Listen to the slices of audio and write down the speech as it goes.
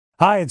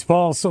Hi, it's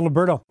Paul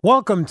Siliberto.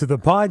 Welcome to the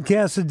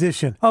podcast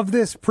edition of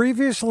this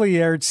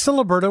previously aired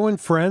Siliberto and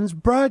Friends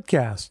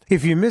broadcast.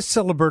 If you missed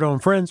Siliberto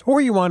and Friends or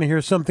you want to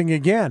hear something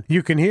again,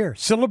 you can hear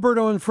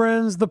Siliberto and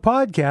Friends, the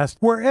podcast,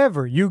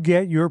 wherever you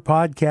get your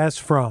podcasts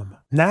from.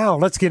 Now,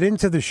 let's get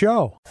into the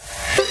show.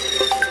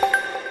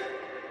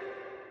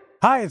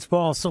 Hi, it's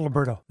Paul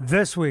Siliberto.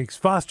 This week's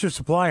Foster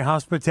Supply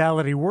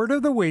Hospitality Word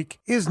of the Week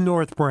is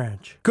North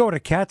Branch. Go to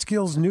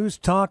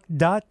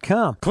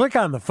CatskillsNewsTalk.com. Click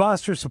on the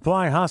Foster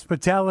Supply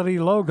Hospitality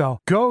logo.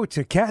 Go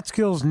to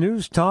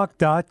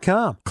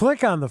CatskillsNewsTalk.com.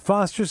 Click on the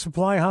Foster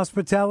Supply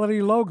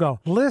Hospitality logo.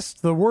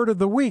 List the Word of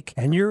the Week,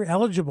 and you're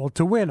eligible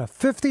to win a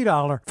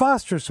 $50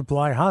 Foster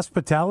Supply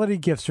Hospitality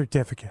gift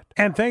certificate.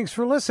 And thanks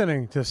for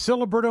listening to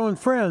Siliberto and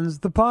Friends,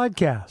 the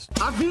podcast.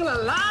 I feel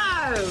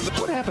alive!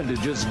 What happened to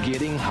just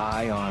getting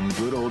high on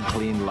good old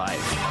clean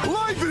life?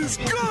 Life is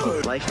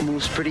good! Life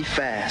moves pretty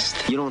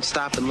fast. You don't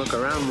stop and look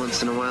around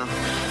once in a while,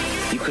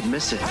 you could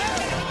miss it.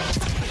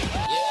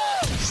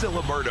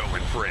 Siliberto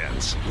and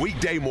Friends,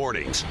 weekday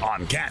mornings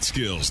on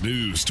Catskills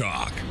News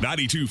Talk,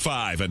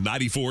 92.5 and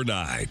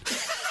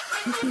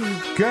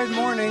 94.9. Good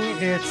morning.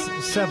 It's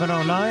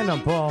 7:09.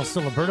 I'm Paul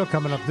Siliberto.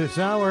 Coming up this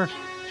hour,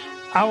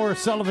 our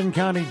Sullivan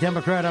County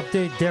Democrat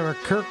update. Derek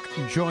Kirk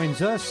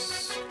joins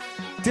us.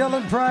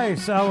 Dylan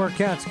Price, our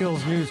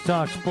Catskills News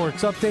Talk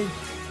Sports Update,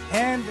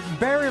 and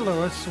Barry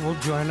Lewis will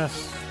join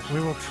us.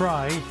 We will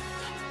try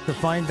to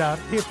find out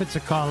if it's a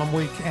column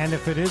week, and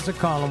if it is a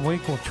column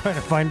week, we'll try to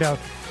find out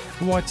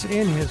what's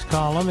in his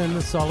column in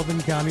the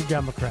Sullivan County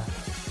Democrat.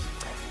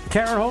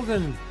 Karen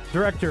Holden,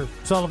 Director,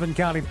 Sullivan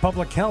County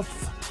Public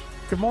Health.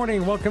 Good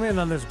morning. Welcome in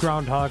on this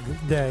Groundhog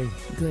Day.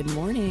 Good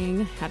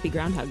morning. Happy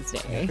Groundhog's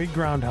Day. Happy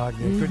Groundhog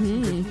Day.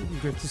 Mm-hmm.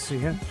 Good to see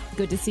you.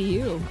 Good to see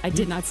you. I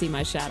did not see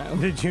my shadow.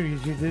 Did you? You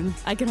didn't?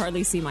 I could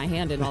hardly see my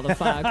hand in all the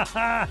fog.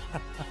 I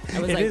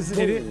was it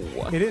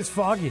is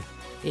foggy.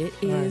 It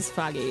is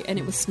foggy, and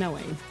it was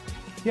snowing.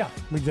 Yeah,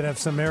 we did have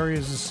some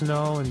areas of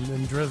snow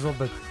and drizzle,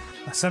 but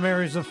some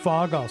areas of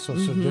fog also.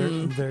 So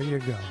there you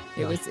go.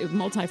 It was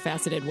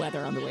multifaceted weather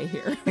on the way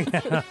here.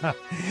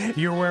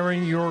 You're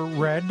wearing your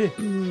red.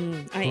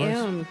 I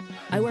am.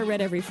 I wear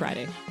red every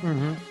Friday.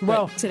 Mm-hmm.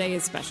 Well, today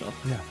is special.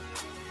 Yeah.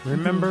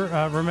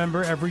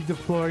 Remember every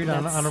deployed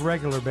on a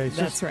regular basis.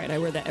 That's right. I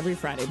wear that every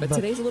Friday, but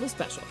today's a little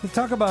special.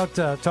 Talk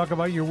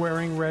about your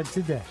wearing red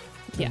today.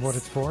 Yes. And what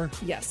it's for?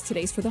 Yes,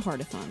 today's for the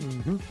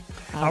Heartathon,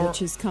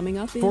 which is coming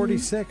up in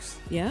 46th.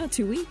 Yeah,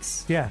 2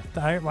 weeks. Yeah,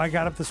 I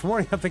got up this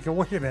morning. I'm thinking,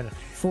 wait a minute,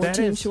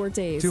 14 short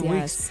days. 2 yes.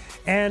 weeks,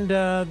 and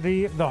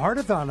the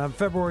Heartathon on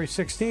February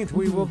 16th.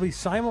 We will be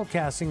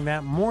simulcasting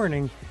that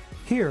morning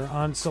here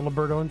on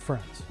Siliberto and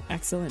Friends.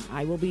 Excellent.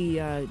 I will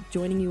be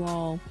joining you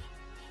all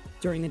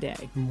during the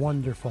day.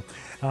 Wonderful.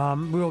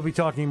 We will be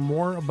talking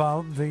more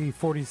about the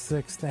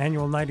 46th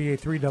annual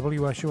 98.3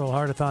 WSUL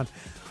Heartathon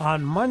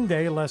on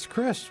Monday. Les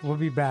Chris will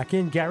be back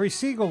in. Gary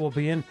Siegel will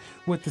be in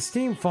with the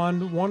Steam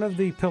Fund, one of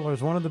the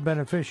pillars, one of the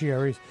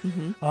beneficiaries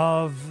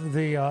of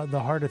the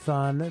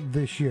Heartathon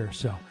this year.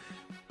 So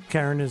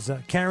Karen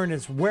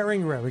is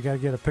wearing red. We got to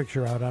get a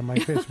picture out on my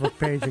Facebook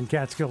page and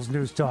Catskills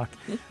News Talk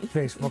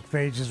Facebook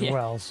page as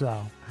well.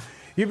 So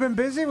you've been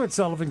busy with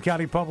Sullivan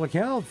County Public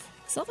Health.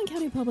 Sullivan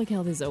County Public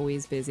Health is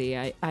always busy.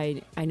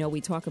 I know we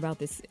talk about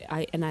this,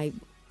 and I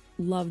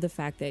love the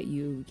fact that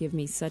you give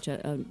me such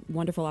a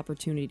wonderful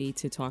opportunity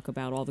to talk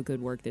about all the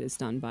good work that is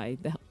done by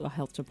the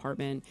health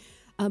department.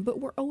 But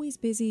we're always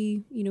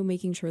busy,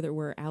 making sure that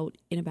we're out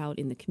and about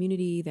in the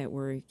community, that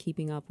we're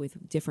keeping up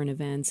with different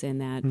events,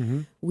 and that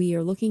we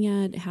are looking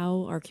at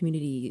how our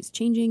community is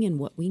changing and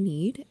what we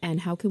need, and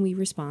how can we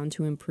respond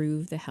to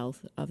improve the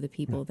health of the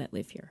people that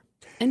live here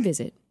and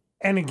visit.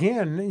 And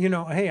again,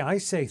 hey, I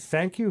say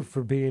thank you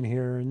for being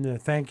here,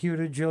 and thank you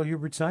to Jill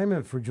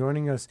Hubert-Simon for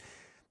joining us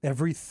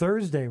every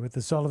Thursday with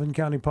the Sullivan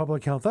County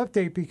Public Health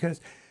Update,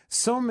 because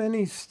so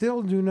many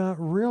still do not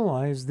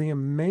realize the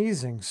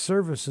amazing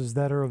services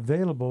that are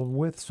available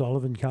with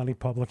Sullivan County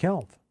Public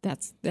Health.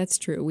 That's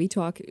true. We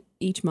talk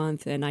each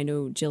month, and I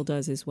know Jill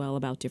does as well,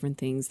 about different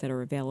things that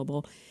are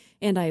available.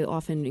 And I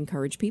often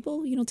encourage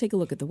people, take a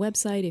look at the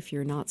website. If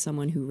you're not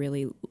someone who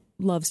really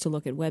loves to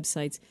look at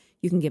websites,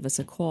 you can give us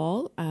a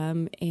call,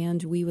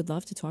 and we would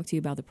love to talk to you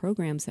about the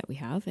programs that we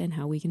have and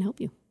how we can help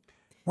you.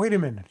 Wait a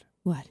minute.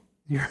 What?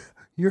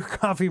 Your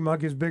coffee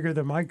mug is bigger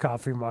than my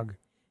coffee mug.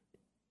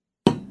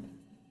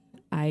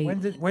 When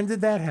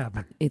did that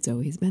happen? It's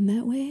always been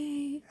that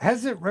way.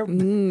 Has it?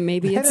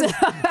 Maybe that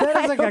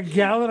is like a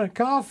gallon of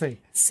coffee.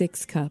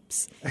 6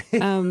 cups.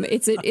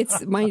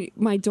 It's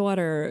my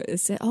daughter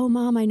said, "Oh,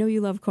 Mom, I know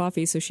you love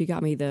coffee," so she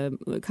got me the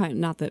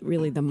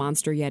the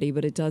Monster Yeti,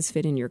 but it does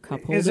fit in your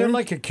cup holder. Is there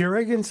like a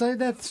Keurig inside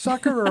that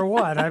sucker or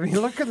what? I mean,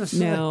 look at the.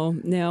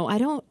 No, I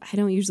don't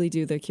usually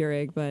do the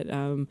Keurig, but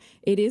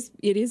it is.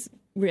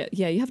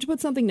 Yeah, you have to put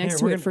something next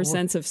to it for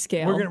sense of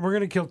scale. We're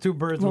gonna kill two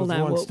birds with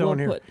one stone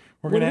here.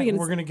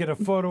 We're gonna get a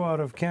photo out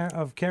of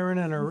Karen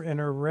in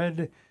her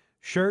red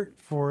shirt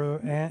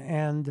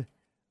and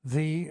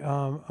the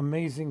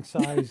amazing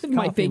size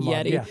my coffee big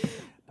mug. Yeti. Yeah.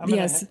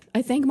 Yes,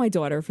 I thank my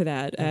daughter for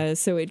that.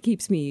 So it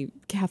keeps me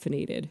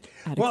caffeinated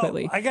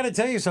adequately. Well, I got to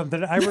tell you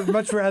something. I would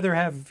much rather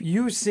have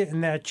you sit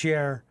in that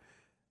chair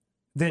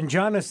than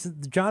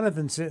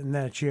Jonathan sit in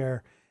that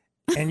chair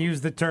and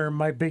use the term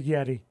 "my big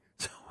Yeti."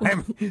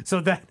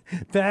 So that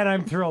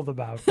I'm thrilled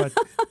about. But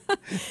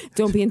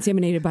don't be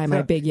intimidated by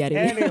my big Yeti.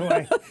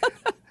 Anyway.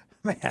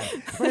 Man,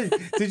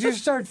 did you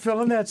start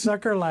filling that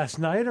sucker last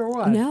night or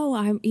what? No,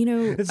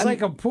 it's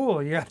like a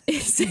pool. Yeah,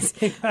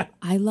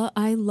 I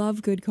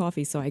love good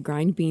coffee, so I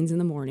grind beans in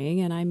the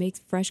morning and I make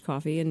fresh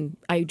coffee and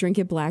I drink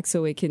it black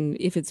so it can,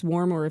 if it's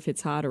warm or if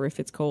it's hot or if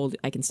it's cold,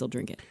 I can still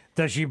drink it.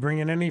 Does she bring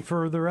in any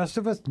for the rest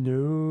of us?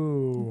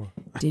 No.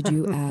 Did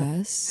you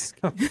ask?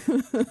 Well,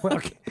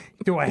 okay.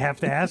 Do I have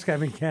to ask? I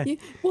mean,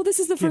 well, this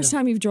is the first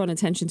time you've drawn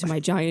attention to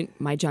my giant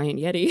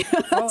Yeti.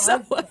 Well,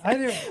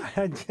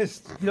 I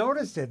just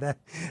noticed it.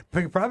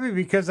 Probably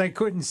because I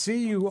couldn't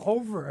see you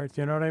over it.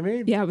 You know what I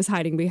mean? Yeah, I was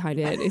hiding behind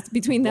it. It's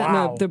between that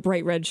and the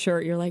bright red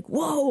shirt. You're like,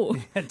 whoa.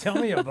 Yeah, tell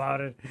me about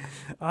it.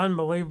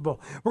 Unbelievable.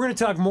 We're going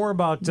to talk more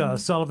about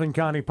Sullivan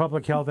County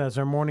Public Health as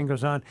our morning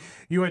goes on.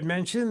 You had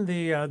mentioned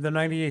the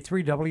 98.3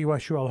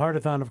 WSUL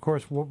Heartathon, of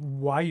course,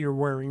 why you're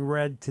wearing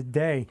red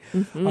today.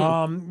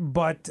 Mm-hmm.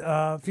 But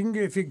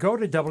if you go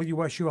to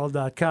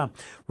WSUL.com,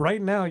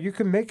 right now you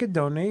can make a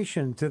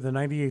donation to the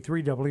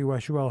 98.3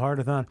 WSUL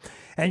Heartathon.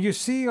 And you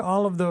see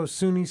all of those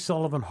SUNY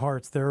Sullivan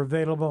hearts. They're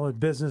available at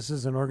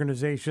businesses and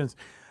organizations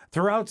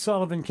throughout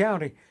Sullivan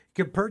County.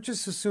 You can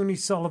purchase a SUNY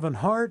Sullivan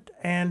heart,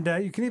 and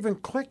you can even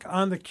click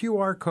on the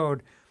QR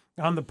code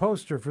on the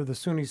poster for the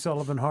SUNY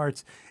Sullivan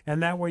Hearts,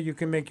 and that way you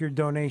can make your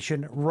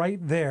donation right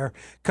there.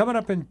 Coming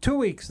up in 2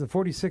 weeks, the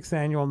 46th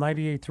annual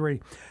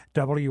 98.3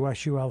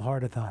 WSUL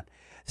Heartathon.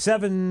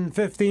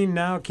 7:15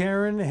 now.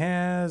 Karen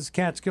has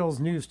Catskills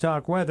News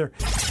Talk weather.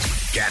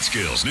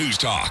 Catskills News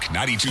Talk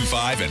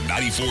 92.5 and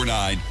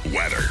 94.9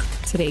 weather.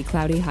 Today,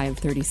 cloudy, high of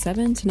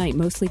 37. Tonight,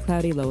 mostly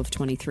cloudy, low of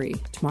 23.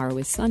 Tomorrow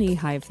is sunny,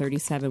 high of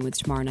 37, with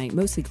tomorrow night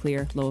mostly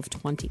clear, low of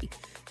 20.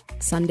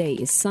 Sunday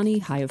is sunny,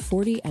 high of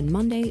 40, and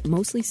Monday,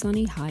 mostly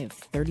sunny, high of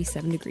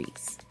 37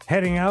 degrees.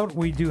 Heading out,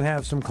 we do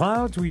have some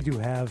clouds, we do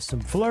have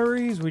some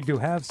flurries, we do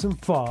have some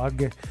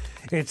fog.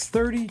 It's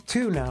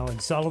 32 now in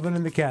Sullivan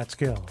and the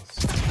Catskills.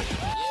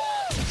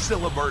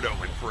 Siliberto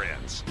and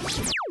friends.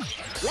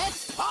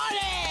 Let's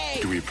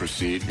party! Do we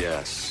proceed?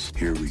 Yes.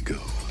 Here we go.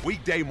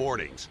 Weekday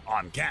mornings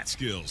on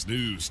Catskills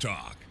News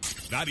Talk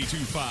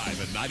 92.5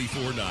 and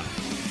 94.9.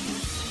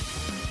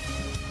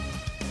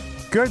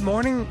 Good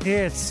morning.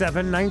 It's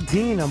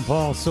 7:19. I'm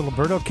Paul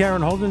Siliberto.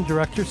 Karen Holden,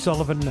 Director,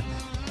 Sullivan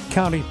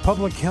County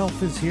Public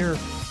Health, is here.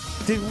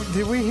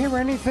 Did we hear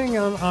anything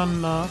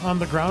on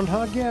the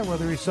groundhog yet,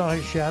 whether we saw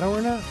his shadow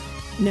or not?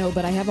 No,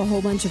 but I have a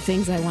whole bunch of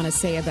things I want to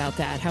say about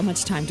that. How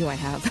much time do I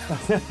have?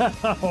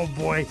 Oh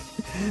boy.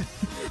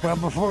 Well,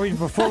 before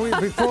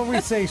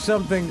we say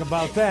something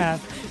about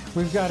that,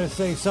 we've got to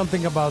say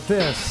something about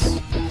this,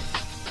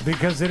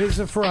 because it is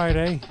a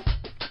Friday.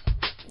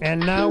 And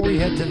now we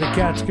head to the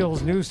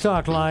Catskills News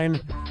Talk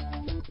line.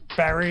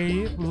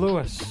 Barry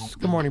Lewis.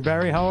 Good morning,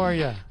 Barry. How are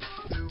you?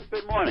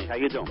 Good morning. How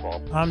you doing, Paul?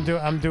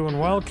 I'm doing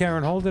well.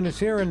 Karen Holden is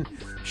here, and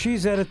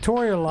she's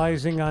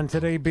editorializing on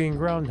today being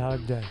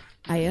Groundhog Day.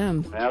 I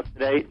am. Well,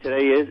 today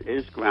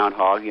is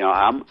Groundhog.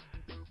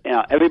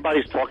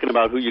 Everybody's talking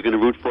about who you're going to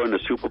root for in the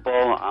Super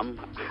Bowl. I'm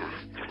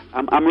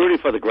rooting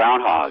for the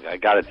Groundhog. I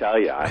got to tell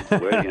you, I'm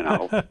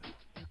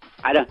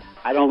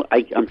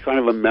trying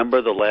to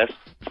remember the last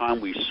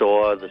time we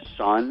saw the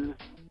sun.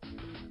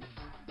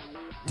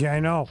 Yeah, I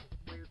know.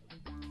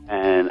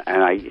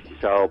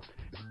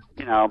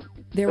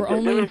 There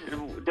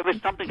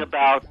was something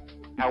about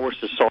our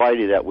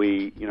society that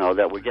we're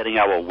getting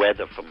our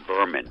weather from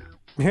vermin.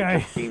 Yeah,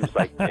 it seems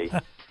like they,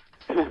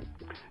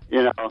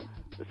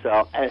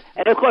 So,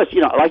 and of course,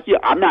 like you,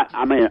 I'm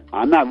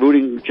not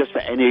rooting just for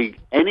any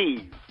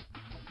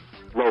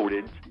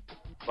rodent,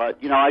 but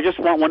I just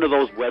want one of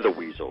those weather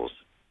weasels.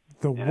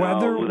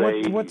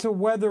 What's a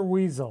weather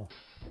weasel?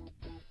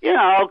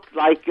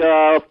 Like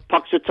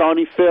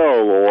Puxatawny Phil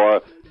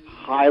or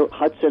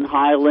Hudson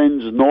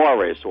Highlands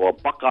Norris or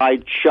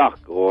Buckeyed Chuck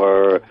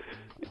or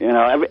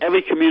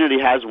every community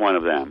has one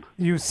of them.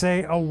 You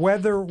say a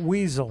weather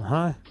weasel,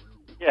 huh?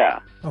 Yeah.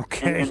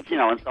 Okay. And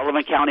in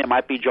Sullivan County, it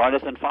might be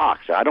Jonathan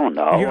Fox. I don't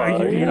know.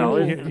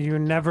 You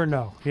never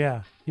know.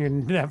 Yeah, you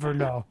never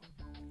know.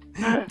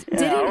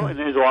 In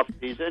his off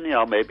season,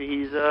 maybe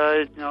he's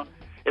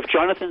if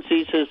Jonathan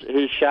sees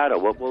his shadow,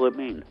 what will it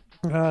mean?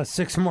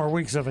 6 more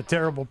weeks of a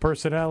terrible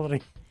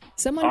personality.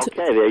 Okay,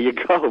 there you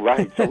go.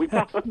 Right. So we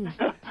probably,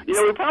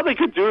 we probably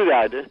could do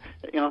that.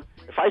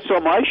 If I saw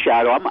my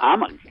shadow,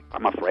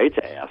 I'm afraid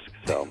to ask.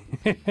 So.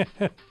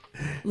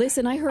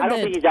 Listen, I heard I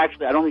don't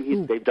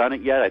think they've done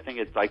it yet. I think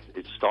it's like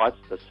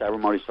the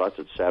ceremony starts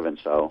at 7.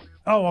 So.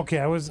 Oh, okay.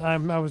 I was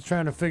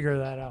trying to figure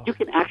that out. You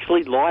can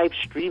actually live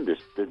stream the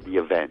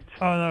event.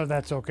 Oh no,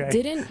 that's okay.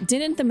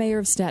 Didn't the mayor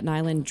of Staten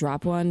Island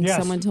drop one? Yes.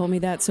 Someone told me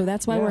that. So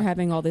that's why we're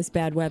having all this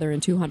bad weather in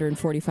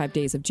 245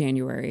 days of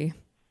January.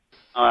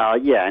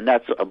 Yeah, and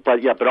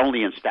but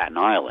only in Staten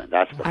Island.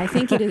 That's the I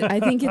think it is. I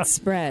think it's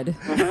spread.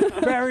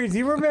 Barry, do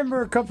you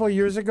remember a couple of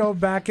years ago,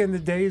 back in the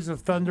days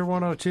of Thunder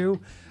 102,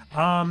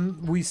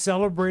 we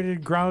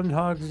celebrated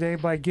Groundhog's Day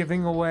by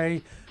giving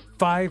away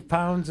 5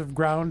 pounds of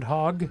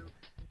groundhog.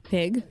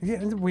 Pig?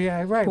 Yeah, we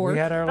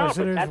had our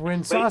listeners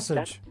win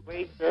sausage.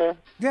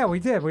 Yeah, we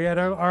did. We had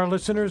our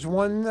listeners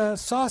won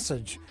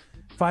sausage.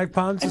 5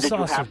 pounds of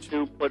sausage. Did you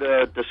have to put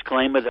a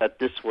disclaimer that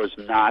this was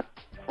not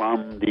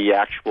from the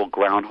actual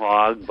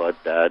groundhog,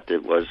 but that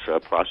it was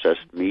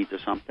processed meat or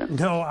something?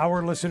 No,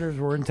 our listeners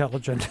were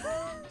intelligent.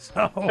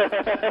 So.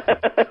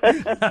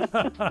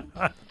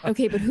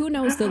 Okay, but who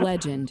knows the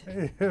legend?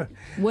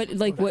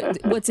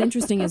 What's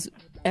interesting is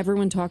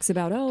everyone talks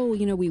about,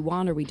 we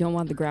want or we don't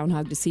want the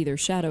groundhog to see their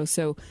shadow.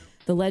 So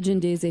the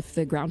legend is if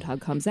the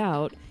groundhog comes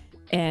out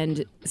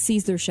and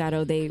sees their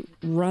shadow, they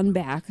run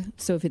back.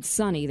 So if it's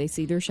sunny, they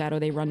see their shadow,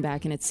 they run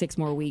back, and it's 6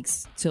 more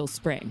weeks till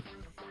spring.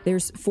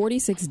 There's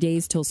 46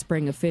 days till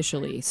spring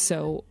officially,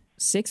 so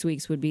 6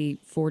 weeks would be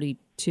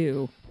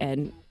 42,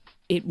 and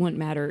it wouldn't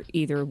matter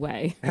either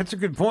way. That's a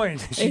good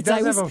point. She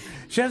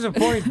has a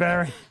point,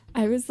 Barry.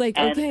 I was like,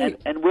 okay.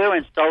 And we're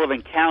in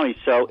Sullivan County,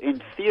 so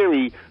in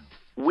theory,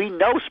 we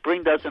know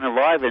spring doesn't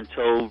arrive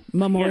until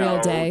Memorial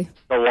Day.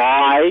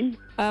 July.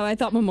 Oh, I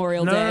thought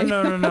Memorial Day.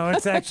 No.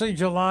 It's actually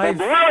July.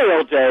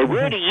 Memorial Day.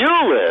 Where do you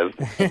live?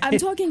 I'm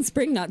talking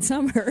spring, not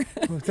summer.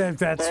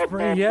 That's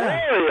spring,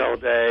 yeah. Memorial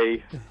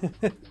Day.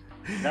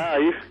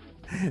 No,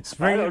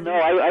 spring. I don't know.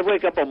 I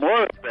wake up on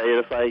Memorial Day and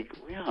it's like,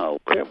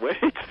 where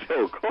it's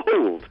so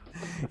cold.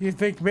 You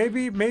think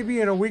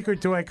maybe in a week or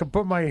two I could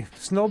put my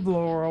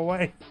snowblower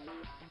away.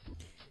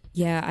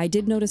 Yeah, I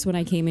did notice when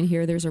I came in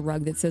here, there's a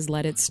rug that says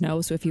 "Let it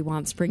snow." So if you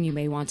want spring, you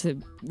may want to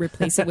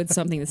replace it with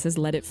something that says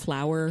 "Let it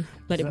flower,"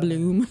 "Let it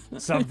bloom,"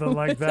 something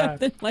like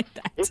that. Something like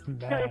that. It's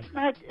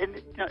not.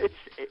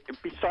 It's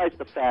besides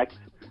the fact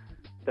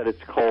that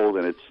it's cold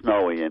and it's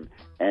snowy,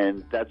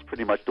 and that's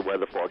pretty much the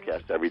weather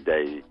forecast every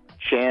day.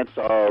 Chance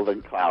of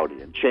and cloudy,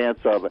 and chance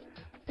of,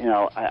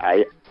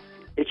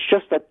 it's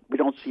just that we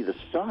don't see the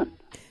sun.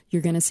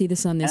 You're going to see the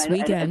sun this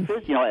weekend.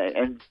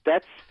 And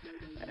that's.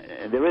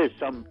 And there is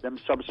some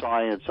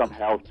science, some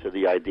health to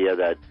the idea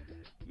that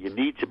you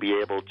need to be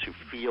able to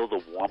feel the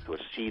warmth or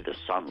see the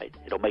sunlight.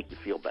 It'll make you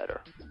feel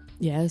better.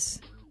 Yes.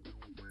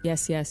 You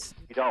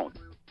don't.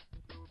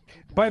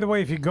 By the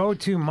way, if you go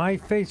to my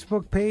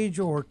Facebook page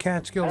or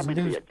Catskills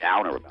News be a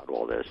downer about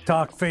all this.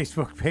 Talk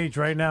Facebook page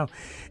right now,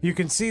 you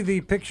can see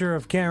the picture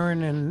of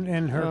Karen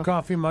and her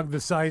coffee mug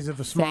the size of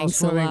a small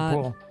swimming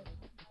pool.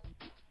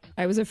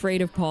 I was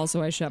afraid of Paul,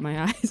 so I shut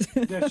my eyes.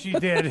 Yes,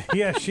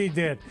 she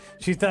did.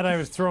 She thought I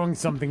was throwing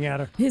something at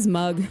her. His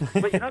mug.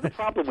 But the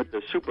problem with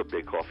the super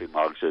big coffee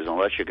mugs is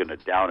unless you're going to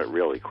down it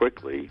really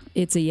quickly.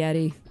 It's a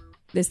Yeti.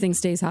 This thing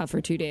stays hot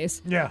for 2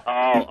 days. Yeah.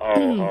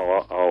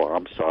 Oh,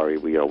 I'm sorry.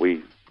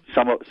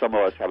 Some of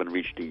us haven't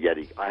reached the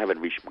Yeti. I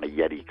haven't reached my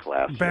Yeti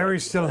class.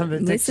 Barry's still in the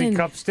Dixie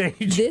Cup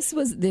stage. This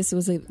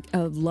was a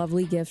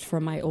lovely gift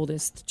from my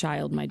oldest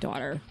child, my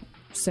daughter.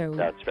 So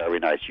that's very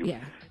nice.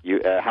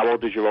 How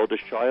old is your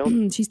oldest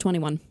child? She's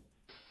 21.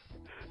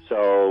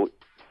 So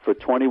for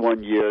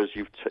 21 years,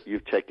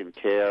 you've taken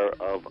care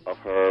of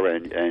her,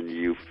 and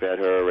you fed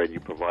her, and you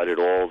provided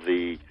all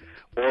the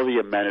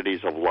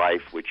amenities of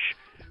life, which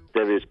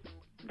there is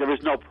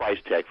no price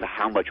tag for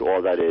how much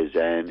all that is.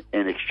 And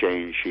in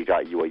exchange, she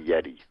got you a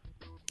Yeti.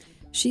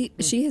 She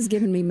has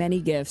given me many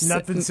gifts.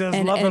 Nothing says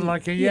loving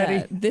like a Yeti.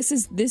 Yeah, this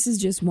is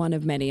just one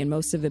of many, and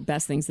most of the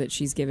best things that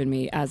she's given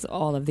me, as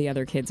all of the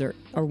other kids are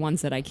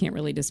ones that I can't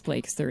really display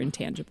because they're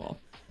intangible.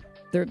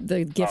 They're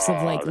the gifts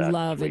of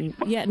love sweet.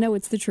 no,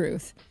 it's the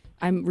truth.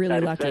 I'm really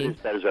lucky.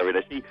 That is very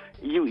nice.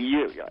 You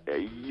use a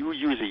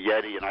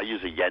Yeti, and I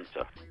use a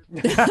Yenta.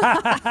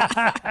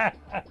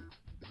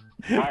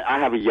 I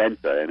have a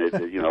Yenta, and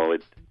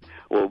it.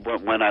 Well,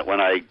 when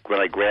I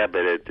grab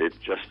it, it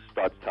just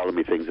starts telling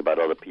me things about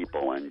other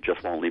people and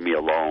just won't leave me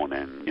alone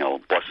and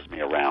bosses me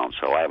around.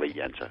 So I have a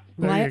Yenta.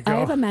 Well, I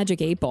have a magic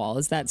 8-ball.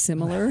 Is that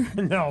similar?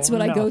 No, that's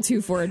what I go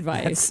to for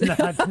advice.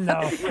 That's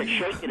no.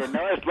 Shake it and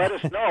let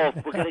us know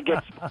if we're going to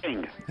get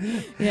spring.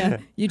 Yeah,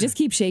 you just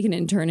keep shaking it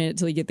and turning it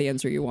until you get the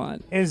answer you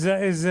want. Is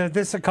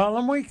this a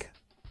column week?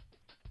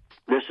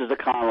 This is a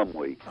column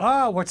week.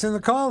 Oh, what's in the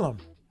column?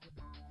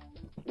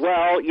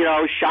 Well,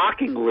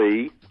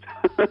 shockingly.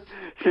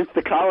 Since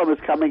the column is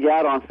coming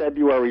out on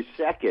February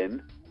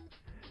 2nd,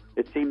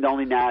 it seemed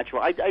only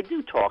natural. I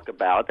do talk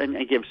about and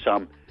give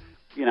some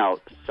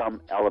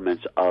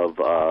elements of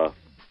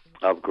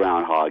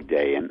Groundhog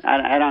Day, and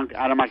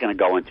I'm not going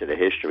to go into the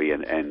history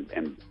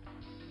and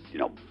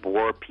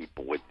bore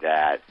people with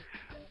that.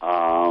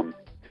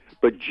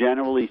 But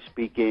generally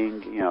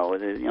speaking,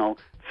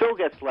 Phil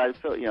gets led.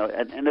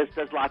 And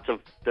there's lots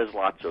of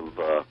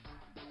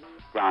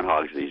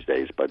groundhogs these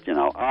days, but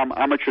I'm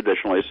a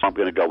traditionalist, so I'm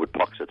going to go with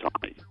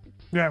Punxsutawney.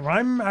 Yeah, well,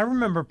 I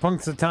remember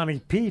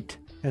Punxsutawney Pete,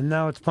 and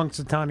now it's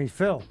Punxsutawney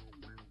Phil.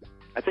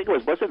 I think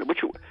it wasn't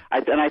it?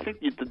 And I think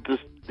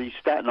the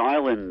Staten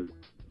Island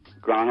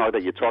groundhog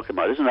that you're talking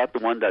about, isn't that the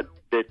one that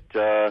bit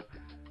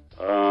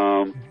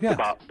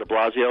De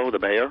Blasio, the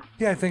mayor.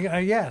 Yeah, I think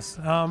yes.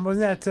 Wasn't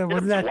that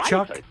Twice,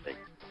 Chuck? I think.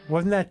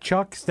 Wasn't that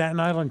Chuck, Staten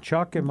Island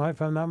Chuck?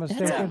 If I'm not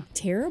mistaken. That's a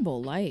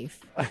terrible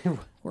life.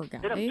 Poor guy.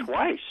 Did him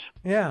twice.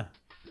 Yeah.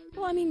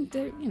 Well, I mean,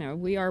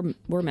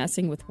 we're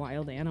messing with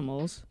wild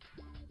animals,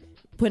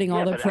 putting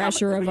all the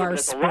pressure of our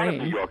spring. A lot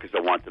of New Yorkers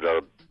that wanted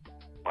to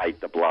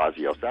bite de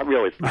Blasio, so that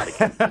really is not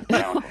against the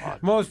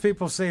groundhog. Most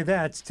people say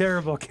that. It's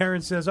terrible.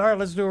 Karen says, all right,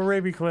 let's do a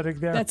rabies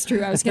clinic there. That's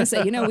true. I was going to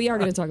say, we are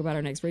going to talk about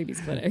our next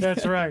rabies clinic.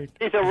 That's right.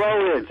 These are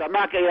rodents. I'm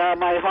not going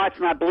my heart's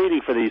not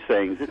bleeding for these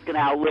things. It's going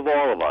to outlive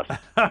all of us.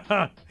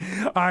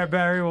 All right,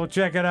 Barry, we'll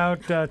check it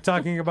out.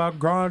 Talking about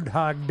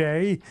Groundhog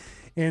Day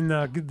in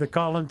the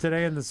column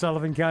today in the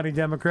Sullivan County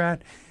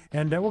Democrat.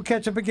 And we'll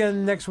catch up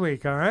again next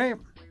week, all right?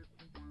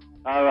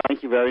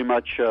 Thank you very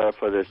much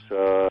for this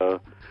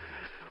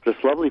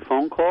lovely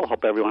phone call.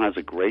 Hope everyone has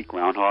a great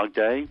Groundhog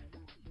Day.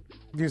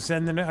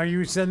 Are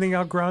you sending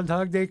out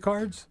Groundhog Day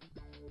cards?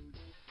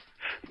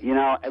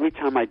 Every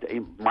time I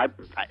do,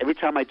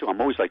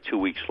 I'm always like 2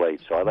 weeks late.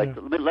 So I like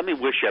to, let me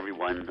wish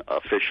everyone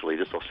officially.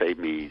 This will save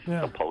me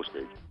some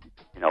postage.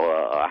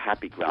 A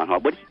happy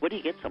Groundhog. What do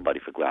you get somebody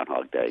for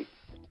Groundhog Day?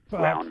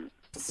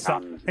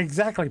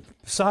 Exactly,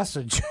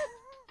 sausage.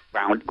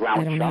 Ground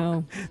I don't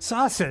know.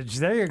 Sausage.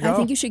 There you go. I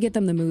think you should get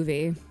them the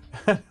movie.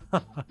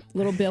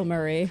 Little Bill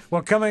Murray.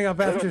 Well, coming up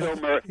after Bill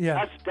Murray.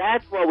 Yeah,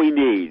 that's what we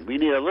need. We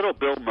need a little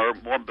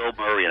more Bill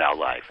Murray in our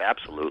life.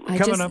 Absolutely.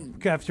 Coming up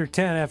after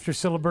 10, after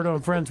Siliberto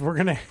and Friends, we're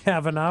going to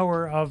have an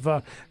hour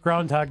of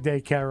Groundhog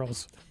Day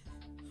carols.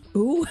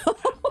 Ooh.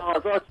 Oh,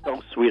 that's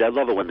so sweet. I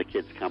love it when the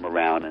kids come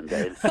around and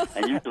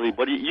usually,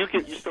 you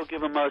still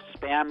give them a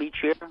Spam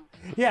each year?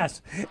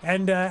 Yes,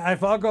 and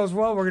if all goes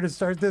well, we're going to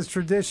start this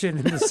tradition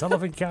in the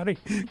Sullivan County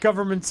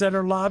Government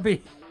Center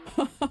lobby.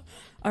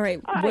 All right.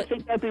 I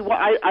think that'd be.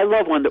 I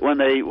love when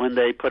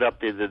they put up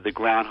the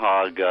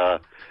groundhog.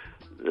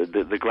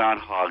 The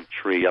groundhog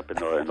tree up in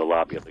the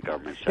lobby of the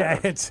government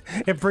center. Yeah,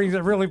 it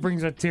really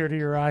brings a tear to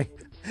your eye.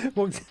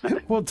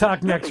 We'll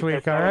talk next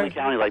week, all right?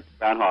 County like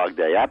Groundhog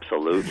Day,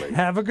 absolutely.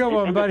 Have a good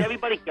one, buddy. Does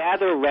everybody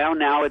gather around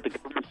now at the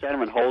government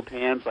center and hold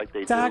hands like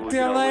they Talk do? to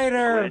you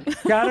later.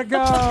 Gotta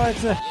go.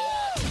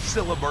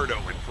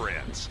 Siliberto and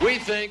Friends. We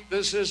think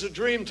this is a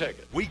dream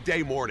ticket.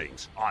 Weekday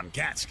mornings on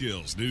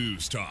Catskills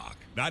News Talk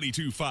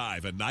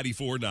 92.5 and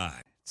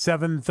 94.9.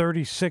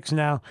 7:36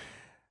 now.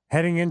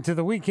 Heading into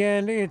the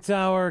weekend, it's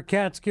our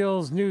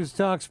Catskills News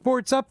Talk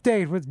Sports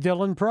Update with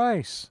Dylan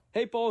Price.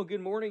 Hey, Paul,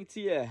 good morning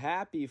to you.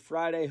 Happy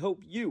Friday.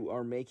 Hope you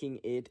are making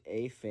it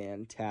a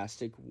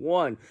fantastic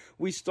one.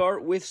 We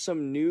start with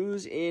some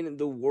news in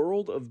the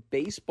world of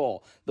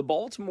baseball. The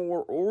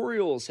Baltimore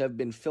Orioles have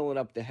been filling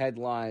up the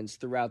headlines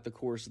throughout the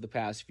course of the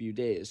past few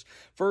days.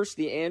 First,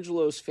 the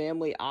Angelos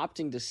family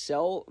opting to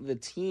sell the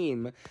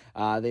team.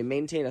 They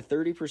maintain a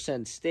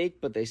 30%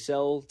 stake, but they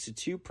sell to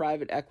two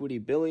private equity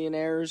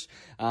billionaires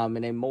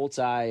in a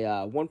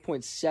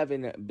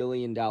 $1.7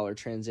 billion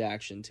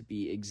transaction, to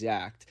be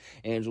exact.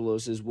 Angelos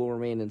will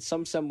remain in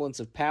some semblance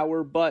of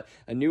power, but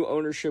a new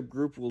ownership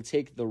group will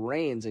take the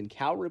reins, and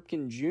Cal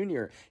Ripken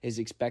Jr. is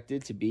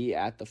expected to be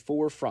at the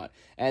forefront.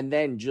 And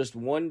then just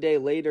one day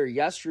later,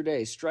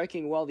 yesterday,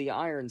 striking while the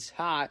iron's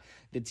hot,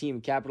 the team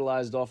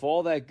capitalized off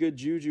all that good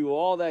juju,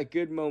 all that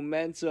good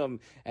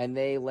momentum, and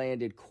they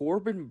landed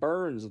Corbin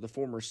Burns, the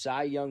former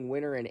Cy Young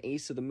winner and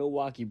ace of the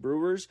Milwaukee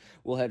Brewers,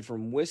 will head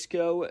from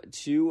Wisco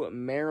to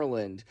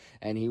Maryland,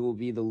 and he will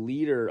be the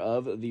leader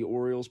of the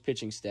Orioles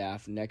pitching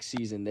staff next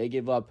season. They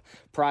give up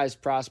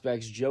prized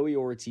prospects Joey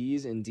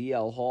Ortiz and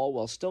DL Hall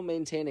while still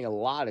maintaining a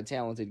lot of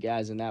talented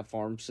guys in that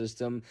farm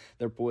system.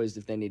 They're poised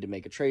if they need to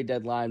make a trade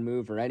deadline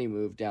move or any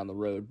move down the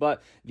road.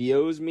 But the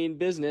O's mean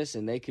business,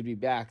 and they could be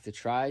back to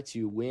try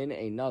to win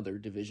another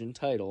division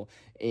title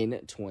in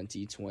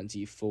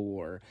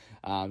 2024.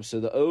 So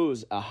the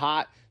O's, a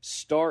hot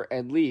start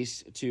at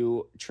least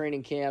to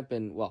training camp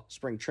and,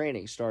 spring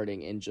training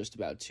starting in just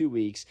about 2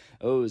 weeks.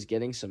 O's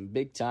getting some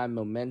big-time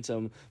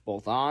momentum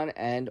both on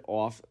and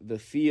off the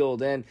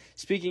field. And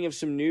speaking of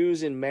some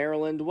news in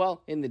Maryland,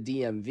 in the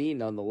DMV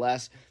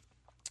nonetheless,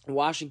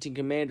 Washington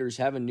Commanders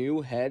have a new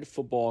head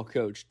football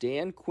coach.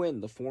 Dan Quinn,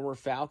 the former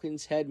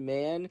Falcons head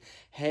man,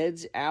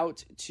 heads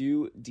out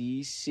to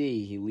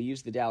D.C. He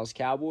leaves the Dallas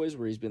Cowboys,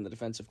 where he's been the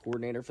defensive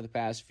coordinator for the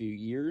past few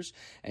years,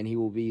 and he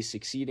will be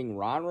succeeding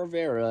Ron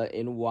Rivera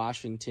in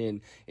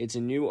Washington. It's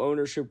a new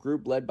ownership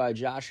group led by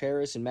Josh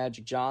Harris and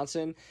Magic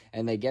Johnson,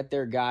 and they get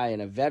their guy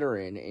and a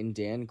veteran in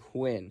Dan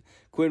Quinn.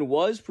 Quinn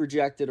was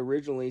projected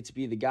originally to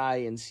be the guy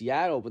in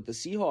Seattle, but the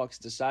Seahawks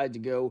decided to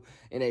go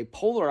in a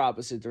polar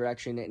opposite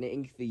direction and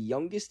ink the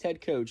youngest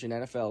head coach in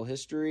NFL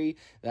history.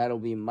 That'll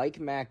be Mike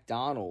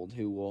McDonald,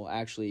 who will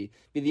actually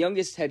be the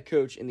youngest head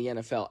coach in the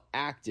NFL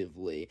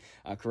actively.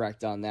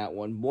 Correct on that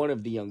one. One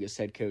of the youngest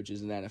head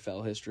coaches in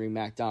NFL history.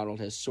 McDonald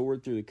has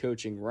soared through the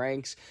coaching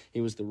ranks.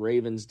 He was the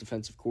Ravens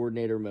defensive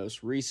coordinator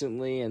most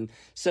recently, and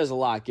says a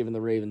lot given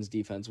the Ravens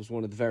defense was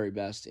one of the very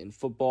best in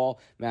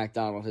football.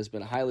 McDonald has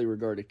been a highly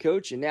regarded coach,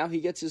 coach, and now he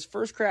gets his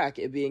first crack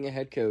at being a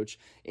head coach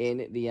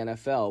in the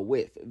NFL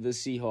with the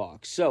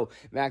Seahawks. So,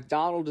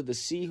 McDonald to the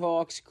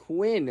Seahawks.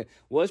 Quinn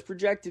was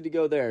projected to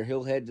go there.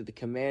 He'll head to the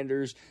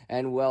Commanders,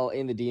 and, well,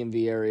 in the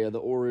DMV area, the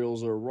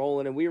Orioles are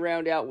rolling. And we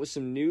round out with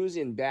some news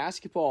in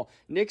basketball.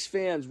 Knicks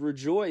fans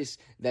rejoice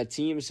that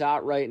team's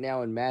hot right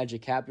now, and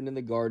magic happened in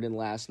the Garden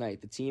last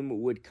night. The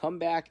team would come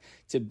back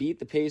to beat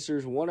the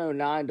Pacers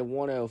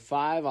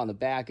 109-105 on the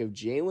back of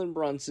Jalen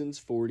Brunson's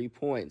 40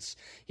 points.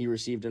 He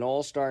received an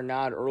all-star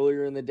nod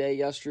earlier in the day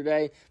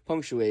yesterday,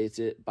 punctuates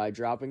it by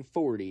dropping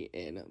 40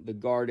 in the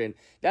Garden.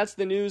 That's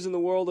the news in the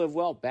world of,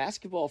 well,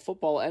 basketball,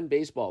 football, and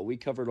baseball. We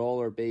covered all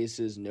our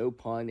bases, no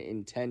pun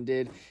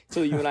intended.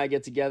 Until you and I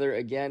get together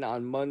again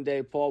on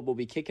Monday, Paul, we'll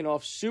be kicking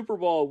off Super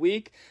Bowl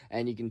week,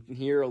 and you can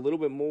hear a little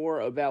bit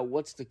more about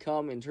what's to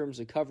come in terms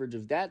of coverage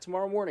of that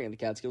tomorrow morning on the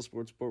Catskills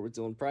Sports Report with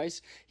Dylan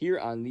Price here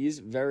on these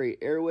very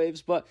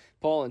airwaves. But,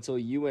 Paul, until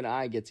you and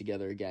I get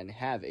together again,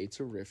 have a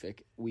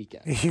terrific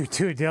weekend. You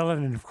too, Dylan.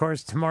 And, of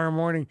course, tomorrow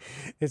morning,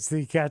 it's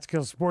the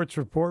Catskills Sports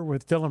Report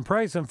with Dylan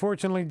Price.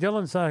 Unfortunately,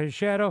 Dylan saw his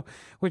shadow,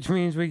 which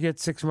means we get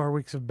 6 more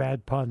weeks of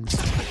bad puns.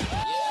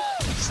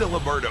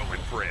 Siliberto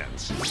and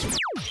friends.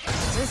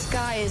 This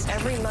guy is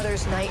every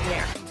mother's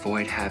nightmare.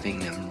 Avoid having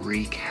them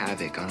wreak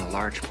havoc on a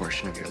large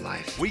portion of your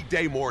life.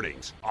 Weekday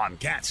mornings on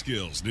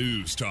Catskills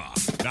News Talk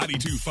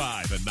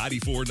 92.5 and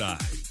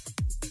 94.9.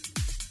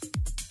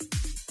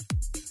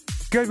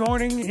 Good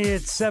morning.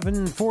 It's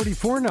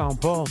 7:44 now. I'm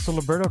Paul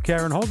Siliberto.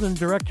 Karen Holden,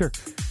 Director,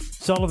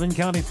 Sullivan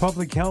County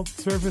Public Health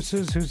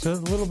Services, who's a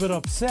little bit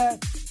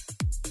upset.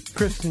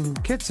 Kristen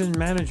Kitson,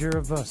 Manager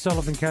of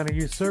Sullivan County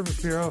Youth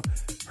Service Bureau.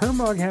 Her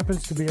mug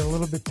happens to be a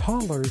little bit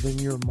taller than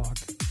your mug.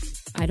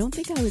 I don't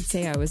think I would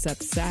say I was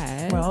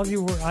upset. Well,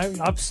 you were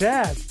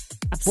upset.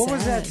 What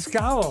was that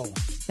scowl?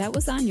 That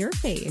was on your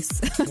face.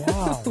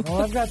 Wow.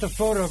 Well, I've got the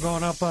photo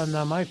going up on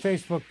my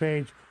Facebook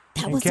page.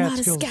 That was not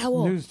a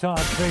scowl. News Talk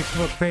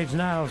Facebook page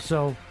now,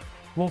 so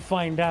we'll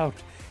find out.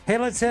 Hey,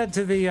 let's head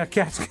to the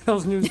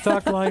Catskills News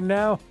Talk line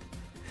now.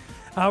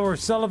 Our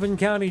Sullivan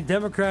County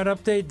Democrat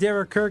update,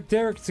 Derek Kirk.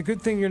 Derek, it's a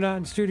good thing you're not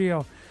in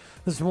studio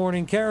this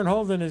morning. Karen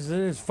Holden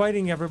is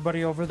fighting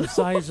everybody over the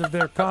size of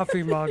their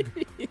coffee mug.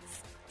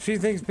 She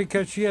thinks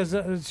because she has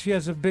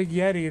a big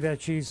Yeti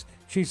that she's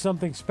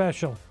something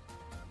special.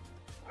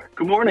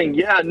 Good morning.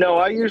 Yeah, no,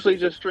 I usually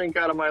just drink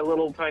out of my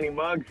little tiny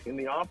mug in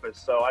the office,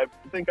 so I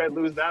think I'd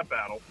lose that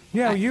battle.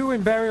 Yeah, you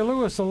and Barry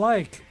Lewis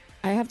alike.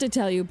 I have to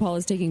tell you, Paul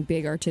is taking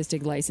big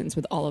artistic license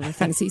with all of the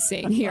things he's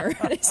saying here.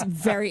 It's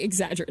very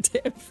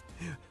exaggerative.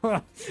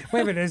 Well,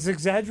 wait a minute. Is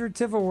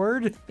exaggerative a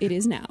word? It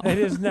is now. It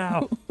is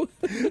now.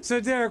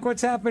 So, Derek,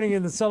 what's happening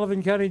in the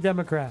Sullivan County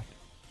Democrat?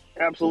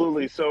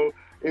 Absolutely. So,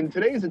 in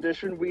today's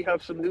edition, we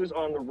have some news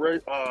on the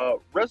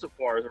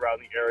reservoirs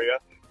around the area.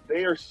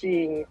 They are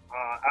seeing,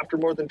 after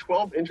more than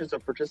 12 inches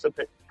of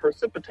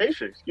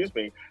precipitation,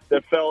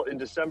 that fell in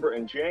December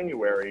and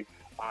January,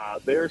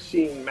 they're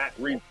seeing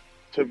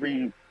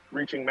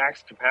reaching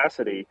max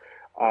capacity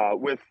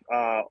with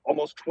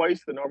almost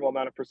twice the normal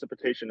amount of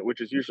precipitation,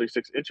 which is usually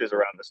 6 inches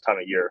around this time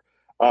of year.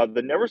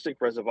 The Neversink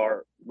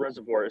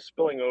Reservoir is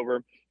spilling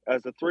over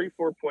as the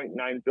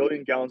 34.9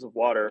 billion gallons of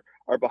water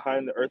are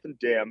behind the earthen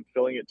dam,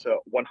 filling it to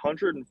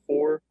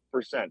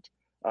 104%.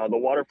 The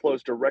water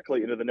flows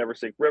directly into the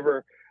Neversink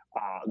River.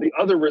 The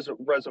other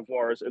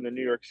reservoirs in the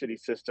New York City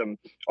system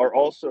are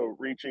also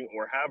reaching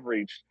or have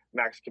reached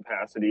max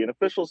capacity. And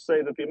officials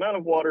say that the amount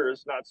of water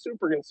is not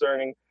super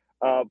concerning,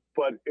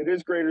 but it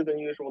is greater than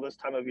usual this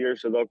time of year,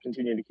 so they'll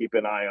continue to keep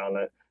an eye on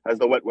it as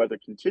the wet weather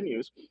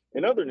continues.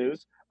 In other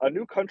news, a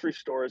new country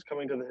store is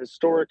coming to the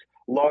historic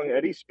Long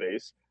Eddy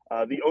space.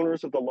 The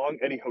owners of the Long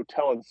Eddy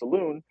Hotel and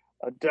Saloon,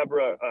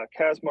 Deborah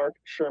Kasmark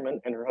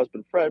Sherman and her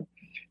husband Fred,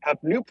 have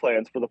new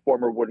plans for the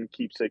former wooden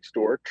keepsake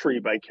store, Tree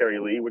by Carrie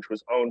Lee, which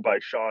was owned by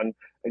Sean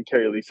and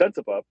Carrie Lee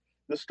Sensipa.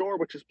 The store,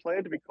 which is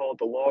planned to be called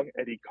the Long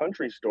Eddy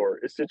Country Store,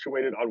 is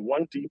situated on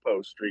 1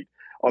 Depot Street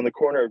on the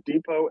corner of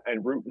Depot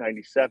and Route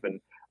 97.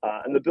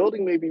 And the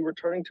building may be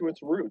returning to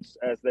its roots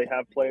as they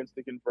have plans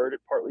to convert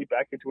it partly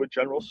back into a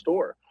general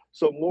store.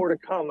 So more to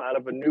come out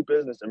of a new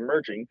business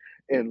emerging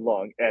in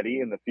Long Eddy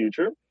in the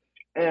future.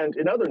 And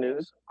in other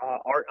news,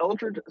 our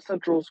Eldred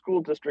Central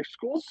School District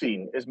school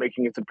scene is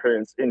making its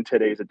appearance in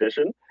today's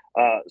edition.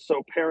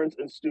 So parents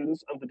and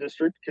students of the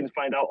district can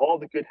find out all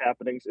the good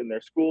happenings in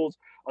their schools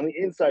on the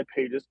inside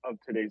pages of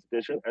today's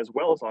edition, as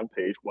well as on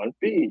page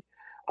 1B.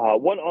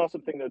 One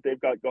awesome thing that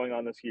they've got going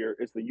on this year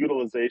is the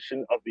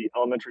utilization of the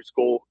elementary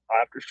school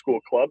after-school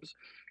clubs,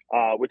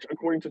 which,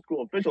 according to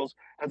school officials,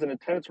 has an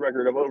attendance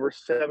record of over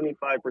 75%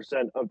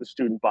 of the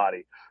student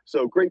body.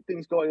 So great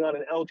things going on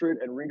in Eldred,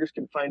 and readers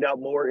can find out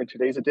more in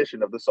today's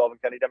edition of the Sullivan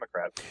County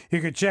Democrat.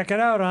 You can check it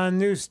out on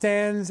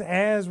newsstands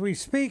as we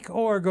speak,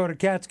 or go to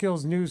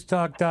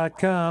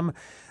CatskillsNewsTalk.com,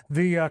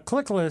 the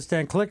click list,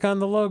 and click on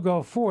the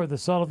logo for the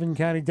Sullivan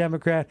County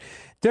Democrat.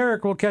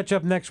 Derek, we'll catch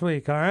up next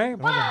week, all right?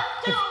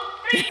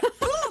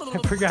 I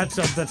forgot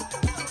something.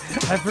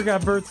 I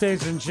forgot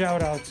birthdays and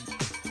shout-outs.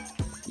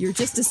 You're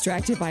just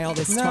distracted by all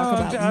this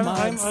talk about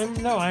mugs.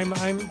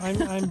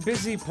 I'm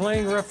busy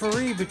playing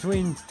referee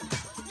between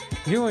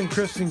you and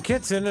Kristen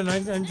Kitson, and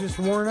I'm just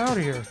worn out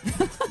here.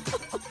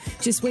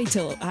 Just wait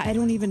till I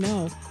don't even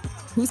know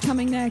who's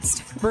coming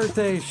next.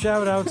 Birthday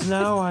shout-outs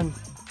now on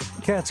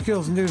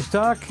Catskills News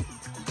Talk.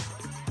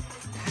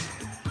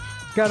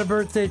 Got a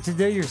birthday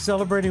today. You're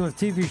celebrating with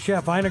TV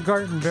chef Ina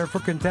Garten.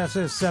 Barefoot Contessa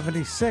is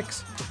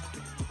 76.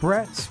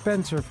 Brett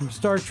Spencer from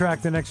Star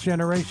Trek The Next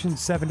Generation,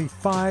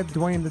 75.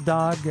 Dwayne the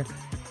Dog,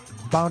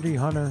 Bounty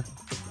Hunter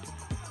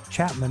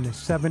Chapman is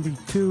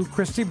 72.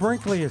 Christy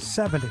Brinkley is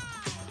 70.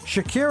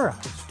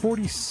 Shakira is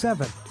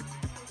 47.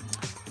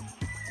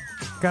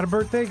 Got a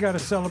birthday, got a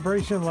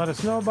celebration, let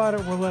us know about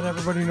it. We'll let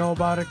everybody know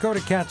about it. Go to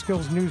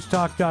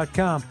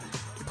CatskillsNewsTalk.com.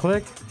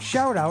 Click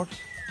Shout Out.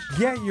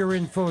 Get your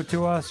info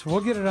to us. We'll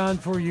get it on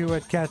for you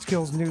at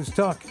Catskills News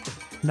Talk.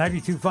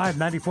 92.5,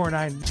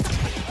 94.9.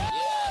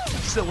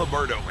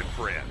 Siliberto and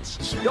Friends.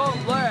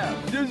 Don't laugh.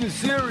 This is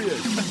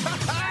serious.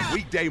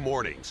 Weekday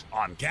mornings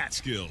on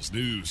Catskills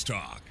News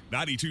Talk.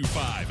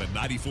 92.5 and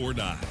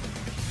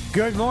 94.9.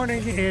 Good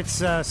morning.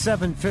 It's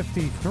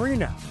 7:53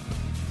 now.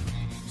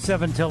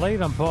 7 till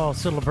 8. I'm Paul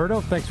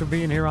Siliberto. Thanks for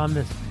being here on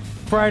this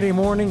Friday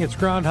morning. It's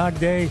Groundhog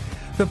Day.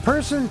 The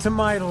person to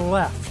my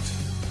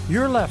left,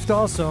 your left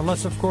also,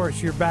 unless, of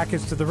course, your back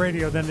is to the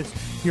radio, then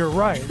it's your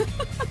right,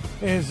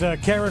 is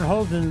Karen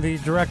Holden, the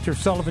director of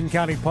Sullivan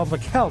County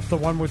Public Health, the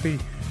one with the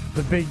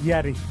big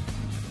Yeti.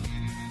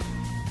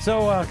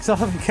 So,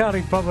 Sullivan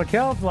County Public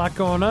Health, a lot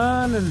going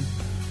on, and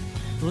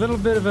a little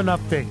bit of an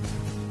update.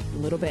 A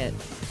little bit.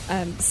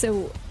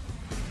 So,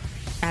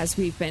 as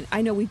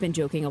I know we've been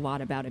joking a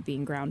lot about it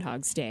being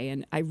Groundhog's Day,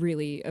 and I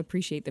really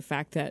appreciate the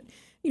fact that,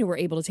 we're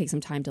able to take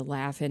some time to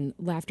laugh, and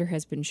laughter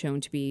has been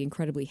shown to be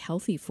incredibly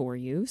healthy for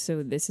you.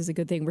 So this is a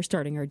good thing. We're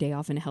starting our day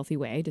off in a healthy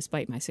way,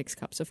 despite my 6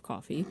 cups of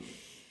coffee.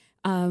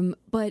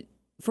 But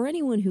for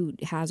anyone who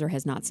has or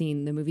has not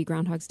seen the movie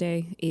Groundhog's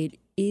Day, it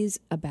is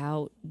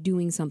about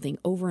doing something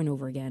over and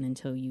over again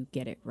until you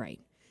get it right.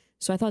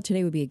 So I thought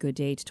today would be a good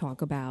day to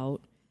talk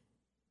about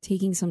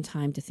taking some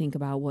time to think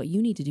about what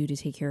you need to do to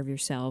take care of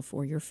yourself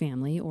or your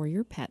family or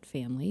your pet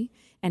family,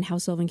 and how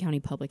Sullivan County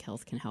Public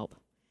Health can help.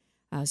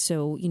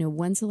 So,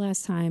 when's the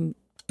last time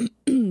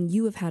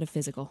you have had a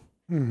physical?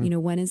 Mm-hmm.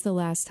 When is the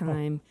last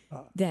time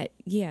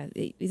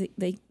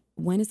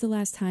when is the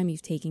last time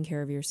you've taken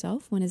care of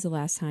yourself? When is the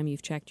last time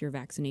you've checked your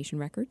vaccination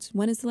records?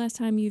 When is the last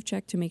time you've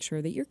checked to make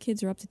sure that your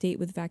kids are up to date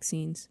with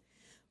vaccines?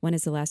 When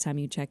is the last time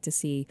you checked to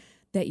see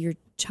that your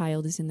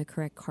child is in the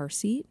correct car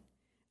seat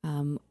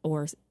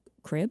or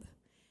crib?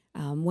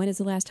 When is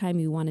the last time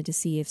you wanted to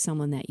see if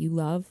someone that you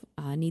love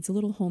needs a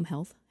little home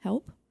health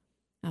help?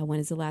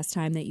 When is the last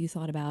time that you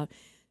thought about,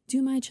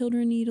 do my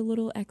children need a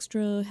little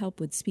extra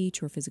help with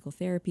speech or physical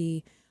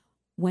therapy?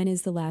 When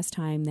is the last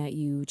time that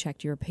you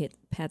checked your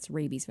pet's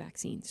rabies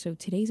vaccine? So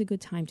today's a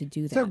good time to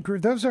do that. So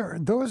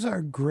those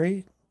are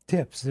great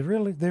tips. They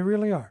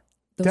really are.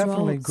 Those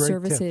Definitely are all great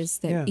services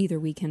tips. that either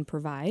we can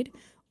provide,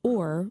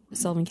 or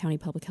Sullivan County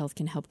Public Health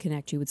can help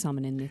connect you with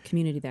someone in the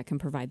community that can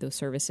provide those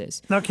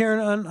services. Now,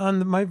 Karen,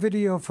 on my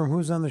video from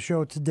Who's on the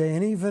Show today,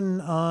 and even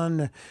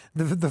on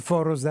the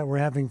photos that we're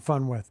having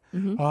fun with,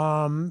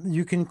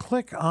 you can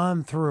click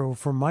on through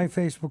from my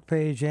Facebook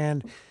page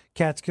and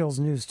Catskills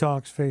News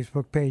Talk's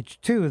Facebook page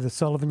to the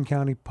Sullivan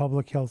County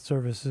Public Health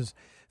Services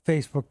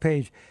Facebook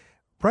page.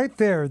 Right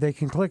there, they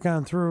can click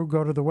on through,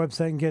 go to the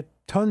website, and get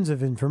tons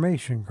of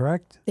information,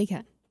 correct? They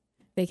can.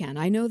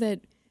 I know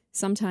that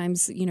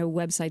sometimes,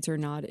 websites are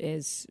not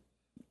as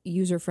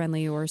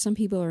user-friendly, or some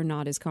people are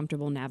not as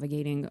comfortable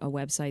navigating a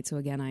website. So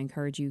again, I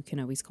encourage you can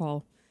always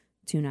call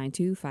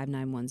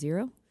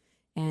 292-5910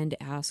 and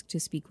ask to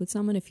speak with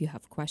someone if you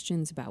have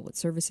questions about what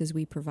services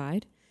we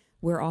provide.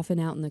 We're often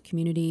out in the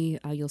community.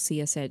 You'll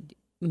see us at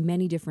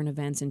many different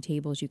events and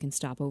tables. You can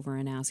stop over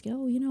and ask,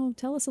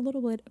 tell us a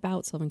little bit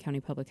about Sullivan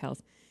County Public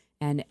Health.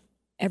 And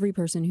every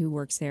person who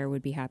works there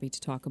would be happy to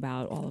talk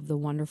about all of the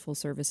wonderful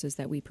services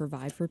that we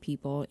provide for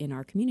people in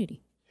our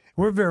community.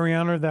 We're very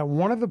honored that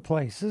one of the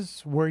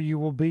places where you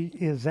will be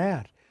is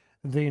at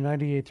the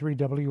 98.3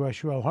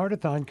 WSUL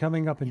Heartathon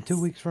coming up in 2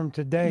 weeks from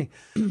today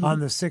on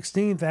the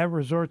 16th at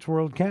Resorts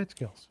World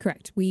Catskills.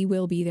 Correct. We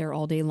will be there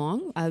all day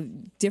long.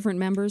 Different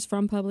members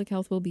from Public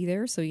Health will be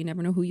there, so you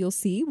never know who you'll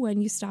see when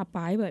you stop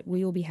by, but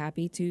we will be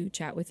happy to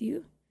chat with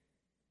you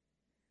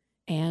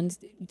and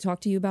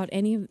talk to you about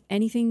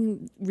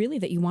anything really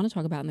that you want to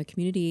talk about in the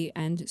community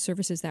and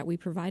services that we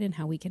provide and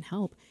how we can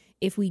help.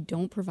 If we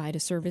don't provide a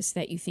service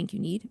that you think you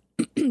need,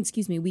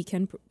 we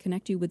can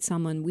connect you with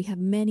someone. We have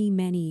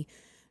many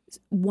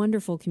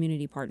wonderful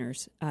community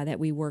partners that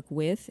we work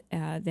with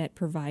that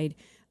provide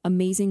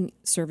amazing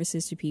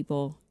services to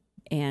people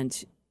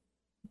and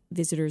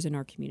visitors in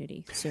our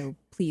community. So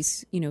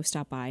please,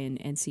 stop by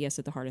and see us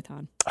at the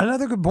Heartathon.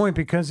 Another good point,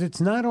 because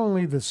it's not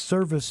only the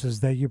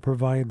services that you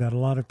provide that a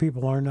lot of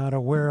people are not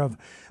aware of,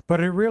 but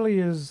it really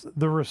is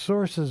the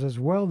resources as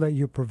well that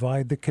you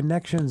provide, the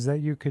connections that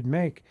you could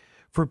make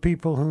for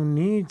people who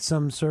need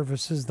some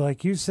services.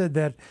 Like you said,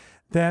 that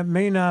that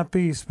may not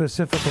be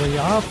specifically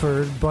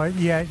offered, but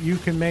yet you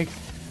can make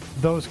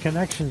those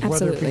connections,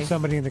 whether it be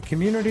somebody in the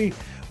community.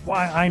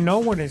 Why, I know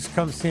when it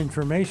comes to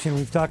information,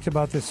 we've talked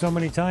about this so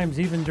many times,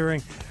 even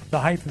during the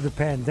height of the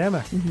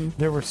pandemic,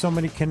 there were so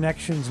many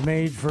connections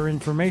made for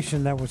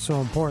information that was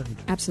so important.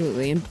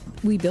 Absolutely. And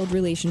we build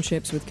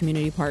relationships with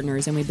community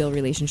partners, and we build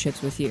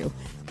relationships with you.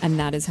 And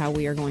that is how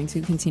we are going to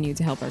continue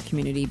to help our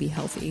community be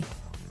healthy.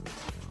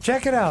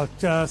 Check it out,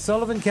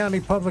 Sullivan County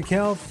Public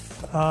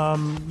Health.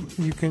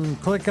 You can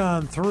click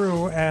on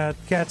through at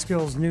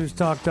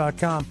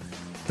CatskillsNewsTalk.com.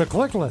 The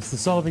click list, the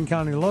Sullivan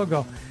County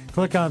logo.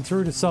 Click on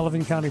through to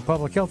Sullivan County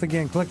Public Health.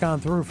 Again, click on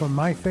through from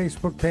my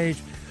Facebook page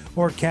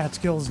or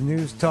Catskills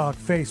News Talk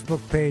Facebook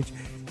page.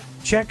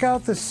 Check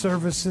out the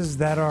services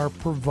that are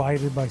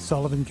provided by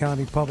Sullivan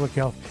County Public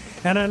Health.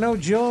 And I know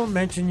Jill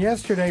mentioned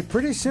yesterday,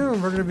 pretty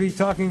soon we're going to be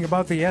talking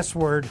about the S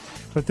word,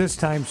 but this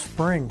time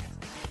spring.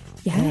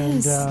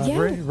 Yes.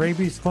 And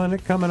rabies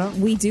clinic coming up.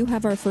 We do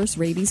have our first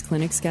rabies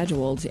clinic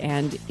scheduled,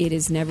 and it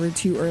is never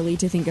too early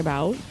to think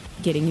about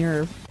getting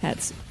your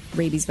pets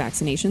rabies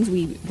vaccinations.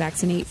 We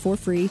vaccinate for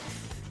free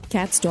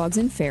cats, dogs,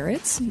 and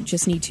ferrets. You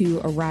just need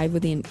to arrive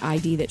with an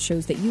ID that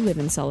shows that you live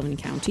in Sullivan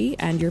County,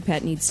 and your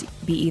pet needs to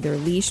be either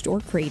leashed or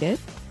crated.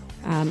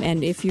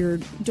 And if your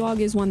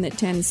dog is one that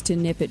tends to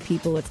nip at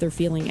people if they're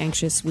feeling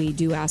anxious, we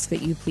do ask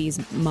that you please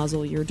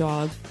muzzle your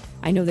dog.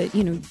 I know that,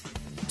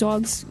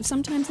 dogs,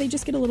 sometimes they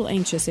just get a little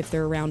anxious if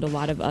they're around a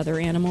lot of other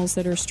animals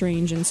that are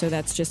strange, and so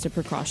that's just a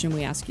precaution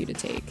we ask you to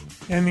take.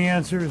 And the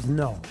answer is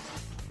no.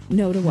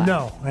 No to what?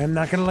 No, I'm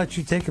not going to let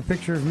you take a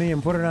picture of me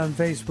and put it on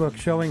Facebook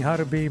showing how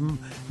to be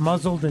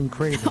muzzled and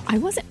crated. I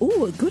wasn't.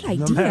 Ooh, a good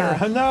idea.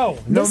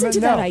 Listen to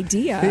that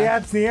idea.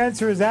 The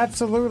answer is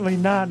absolutely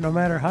not, no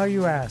matter how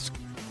you ask.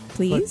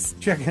 Please?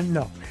 But check it.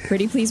 No.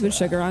 Pretty please with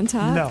sugar on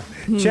top? No.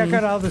 Check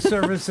out all the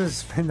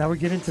services. Now we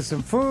get into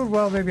some food.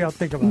 Well, maybe I'll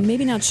think about it.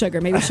 Maybe not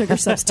sugar. Maybe sugar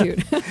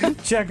substitute.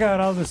 Check out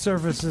all the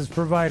services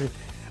provided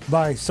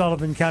by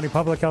Sullivan County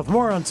Public Health.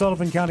 More on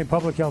Sullivan County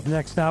Public Health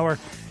next hour.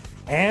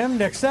 And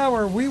next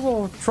hour, we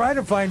will try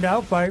to find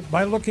out by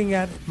looking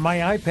at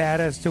my iPad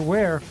as to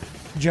where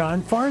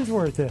John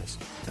Farnsworth is.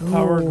 Ooh.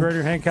 Our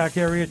Greater Hancock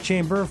Area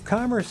Chamber of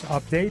Commerce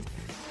update.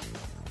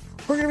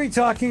 We're going to be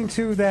talking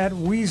to that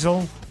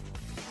weasel,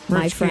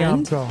 my Rich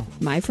friend, Kiamco.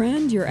 My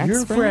friend, your ex-friend.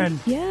 Your friend.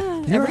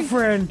 Yeah. Your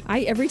friend.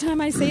 Every time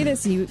I say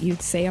this, you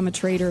say I'm a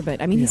traitor,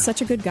 but I mean, he's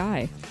such a good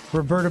guy.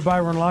 Roberta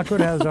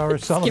Byron-Lockwood has our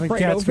Sullivan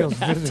Catskills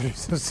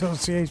Visitors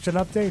Association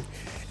update.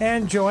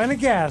 And Joanna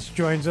Gass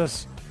joins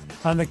us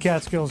on the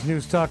Catskills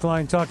News Talk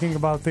line, talking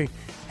about the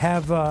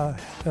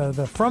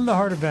From the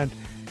Heart event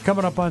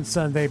coming up on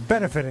Sunday,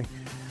 benefiting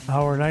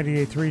our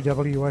 98.3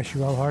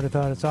 WSUL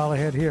Heartathon. It's all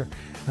ahead here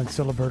on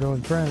Siliberto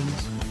and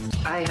Friends.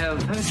 I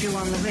have heard you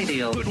on the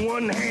radio. Put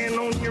one hand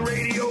on your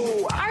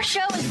radio. Our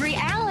show is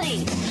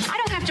reality. I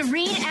don't have to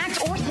read,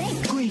 act, or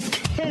think. Great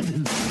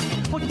heavens.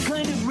 What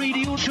kind of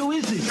radio show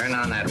is this? Turn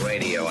on that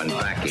radio and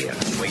back here.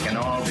 We can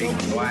all be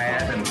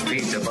quiet and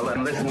peaceable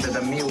and listen to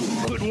the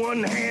music. Put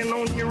one hand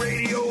on your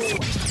radio.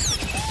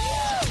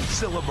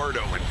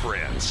 Siliberto and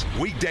Friends,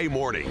 weekday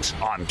mornings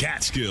on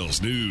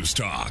Catskills News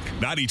Talk,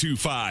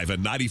 92.5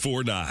 and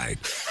 94.9.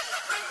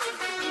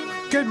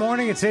 Good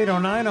morning. It's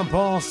 8:09. I'm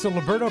Paul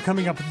Siliberto.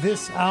 Coming up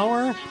this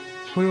hour,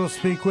 we will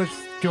speak with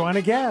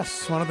Joanna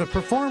Gass, one of the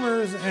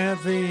performers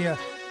at the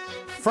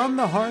From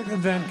the Heart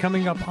event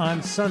coming up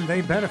on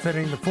Sunday,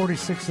 benefiting the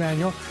 46th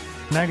annual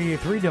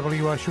 98.3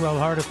 WSUL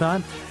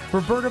Heartathon.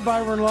 Roberta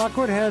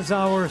Byron-Lockwood has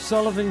our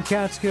Sullivan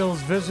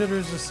Catskills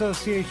Visitors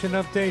Association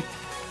update.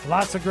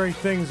 Lots of great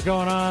things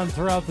going on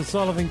throughout the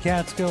Sullivan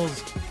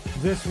Catskills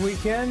this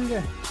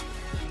weekend.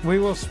 We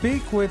will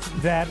speak with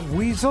that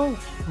weasel,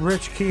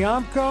 Rich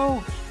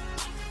Kiamco,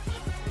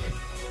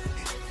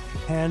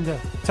 and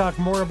talk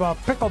more about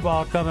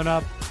pickleball coming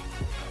up.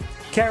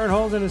 Karen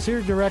Holden is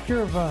here,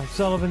 Director of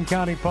Sullivan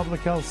County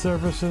Public Health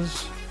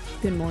Services.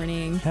 Good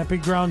morning. Happy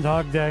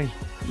Groundhog Day.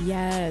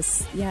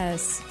 Yes.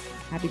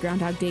 Happy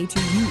Groundhog Day to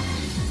you.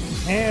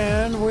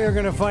 And we are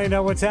going to find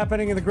out what's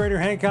happening in the Greater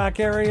Hancock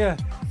area.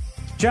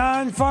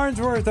 John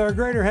Farnsworth, our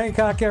Greater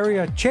Hancock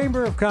Area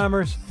Chamber of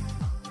Commerce.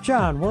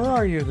 John, where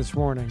are you this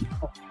morning?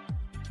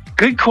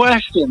 Good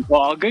question,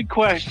 Paul. Good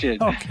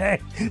question. Okay.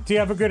 Do you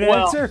have a good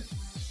answer?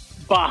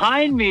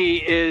 Behind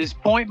me is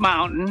Point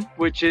Mountain,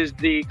 which is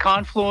the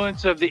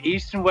confluence of the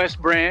east and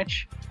west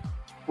branch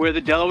where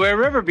the Delaware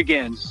River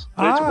begins.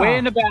 So it's way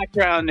in the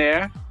background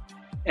there.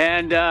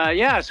 And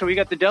so we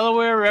got the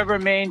Delaware River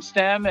main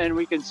stem, and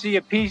we can see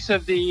a piece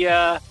of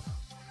the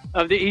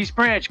east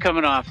branch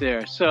coming off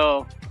there.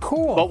 So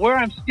cool. But where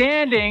I'm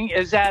standing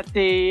is at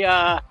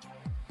the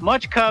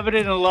much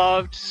coveted and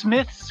loved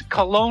Smith's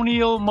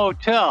Colonial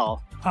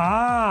Motel,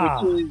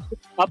 which is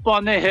up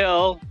on the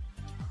hill,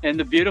 and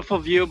the beautiful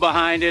view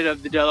behind it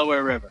of the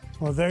Delaware River.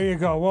 Well, there you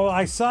go. Well,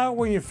 I saw it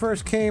when you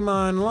first came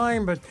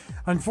online, but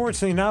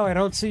unfortunately now I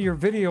don't see your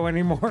video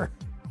anymore.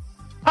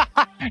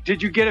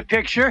 Did you get a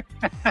picture?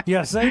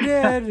 Yes, I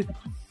did.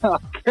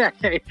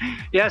 Okay.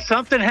 Yeah,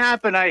 something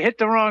happened. I hit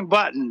the wrong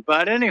button.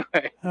 But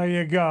anyway. There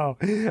you go.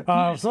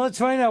 So let's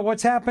find out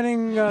what's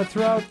happening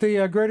throughout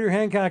the greater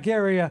Hancock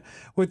area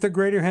with the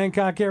Greater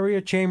Hancock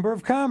Area Chamber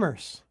of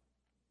Commerce.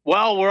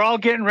 Well, we're all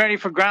getting ready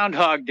for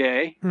Groundhog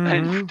Day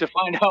and to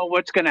find out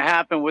what's going to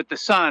happen with the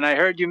sun. I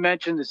heard you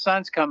mention the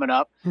sun's coming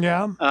up.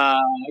 Yeah.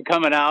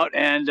 Coming out.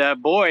 And,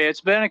 boy, it's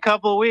been a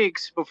couple of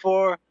weeks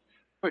before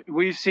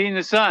we've seen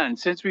the sun,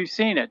 since we've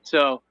seen it.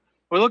 So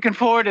we're looking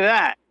forward to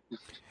that.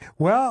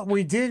 Well,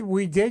 we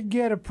did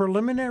get a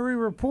preliminary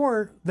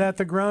report that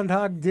the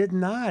groundhog did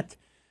not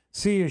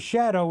see a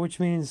shadow, which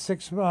means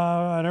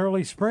an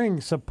early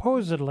spring,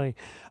 supposedly.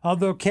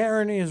 Although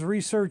Karen is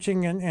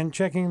researching and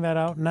checking that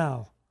out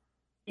now.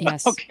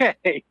 Yes.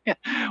 Okay.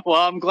 Well,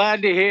 I'm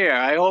glad to hear.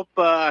 I hope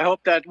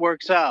that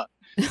works out.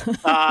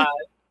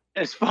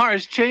 As far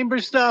as chamber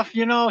stuff,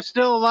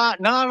 still not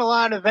a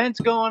lot of events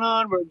going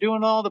on. We're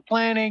doing all the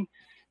planning,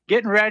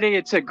 getting ready.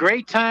 It's a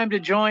great time to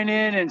join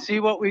in and see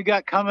what we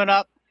got coming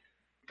up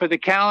for the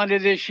calendar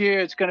this year.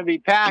 It's going to be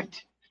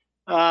packed.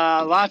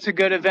 Lots of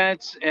good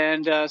events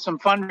and some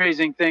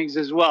fundraising things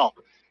as well.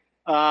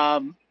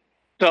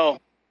 So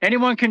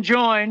anyone can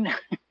join.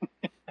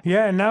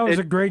 Yeah, and now is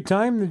a great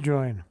time to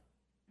join.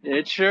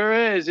 It sure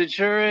is. It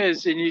sure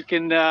is. And you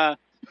can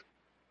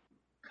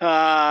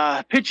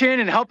pitch in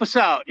and help us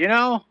out. We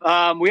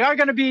are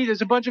going to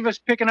there's a bunch of us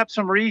picking up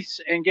some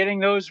wreaths and getting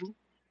those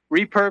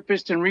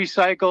repurposed and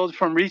recycled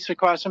from Wreaths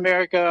Across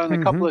America and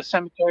a couple of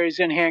cemeteries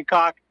in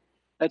Hancock.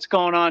 That's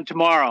going on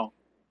tomorrow.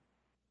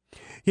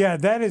 Yeah,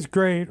 that is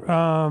great.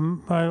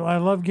 I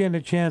love getting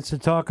a chance to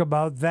talk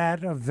about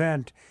that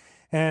event.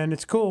 And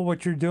it's cool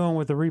what you're doing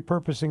with the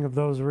repurposing of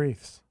those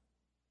wreaths.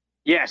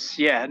 Yes,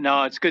 yeah,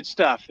 no, it's good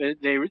stuff.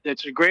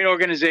 It's a great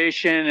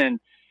organization, and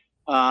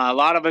a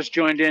lot of us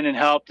joined in and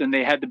helped, and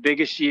they had the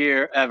biggest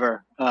year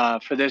ever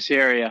for this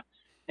area.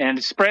 And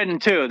it's spreading,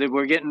 too.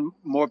 We're getting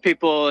more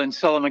people in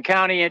Sullivan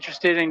County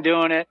interested in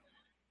doing it,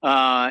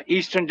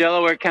 eastern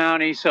Delaware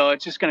County, so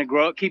it's just going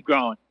to keep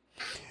growing.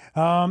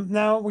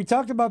 Now, we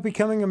talked about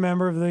becoming a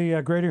member of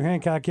the Greater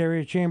Hancock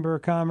Area Chamber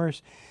of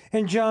Commerce.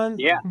 And, John,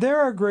 there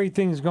are great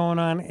things going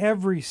on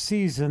every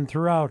season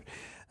throughout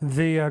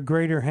the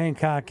Greater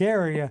Hancock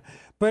area.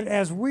 But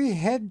as we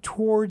head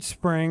towards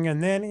spring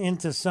and then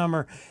into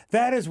summer,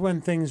 that is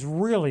when things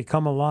really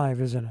come alive,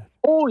 isn't it?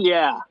 Oh,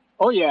 yeah.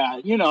 Oh, yeah.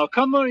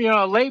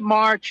 Late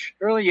March,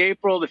 early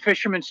April, the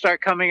fishermen start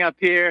coming up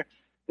here.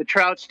 The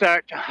trout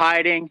start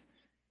hiding.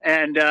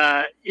 And,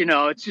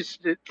 it's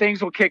just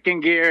things will kick in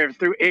gear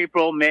through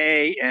April,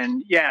 May.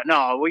 And,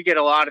 we get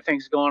a lot of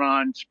things going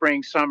on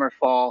spring, summer,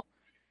 fall,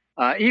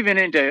 even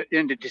into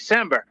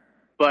December.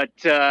 But,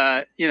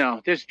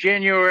 this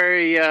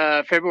January,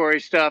 February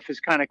stuff is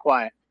kind of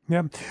quiet.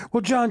 Yeah. Well,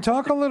 John,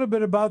 talk a little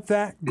bit about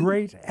that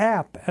great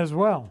app as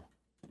well.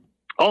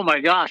 Oh, my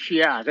gosh.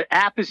 Yeah. The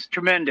app is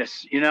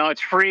tremendous.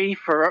 It's free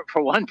for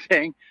one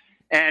thing.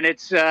 And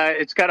it's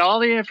got all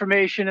the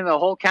information and the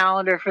whole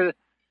calendar for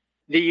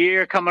the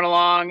year coming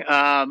along.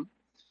 And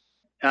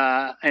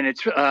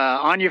it's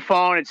on your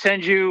phone. It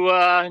sends you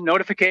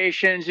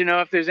notifications,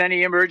 if there's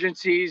any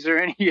emergencies or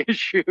any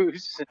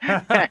issues.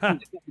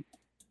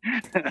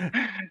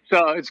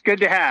 So it's good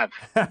to have.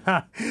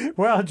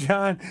 Well,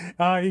 John,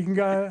 you can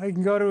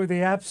go to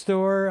the App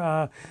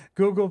Store,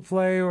 Google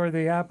Play, or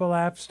the Apple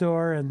App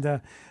Store,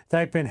 and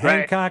type in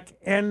Hancock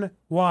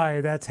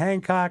NY. That's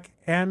Hancock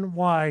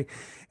NY,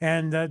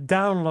 and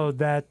download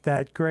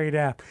that great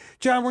app.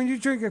 John, when you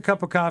drink a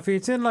cup of coffee,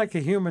 it's in like a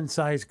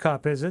human-sized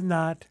cup, is it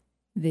not?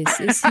 This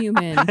is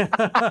human.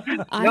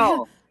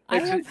 No.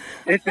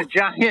 It's a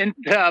giant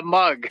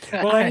mug.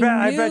 Well,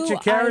 I bet you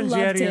Karen's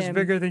Yeti is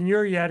bigger than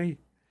your Yeti.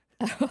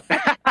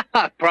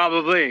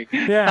 Probably.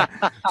 Yeah,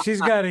 she's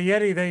got a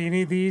Yeti that you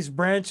need the East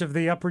Branch of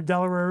the Upper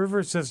Delaware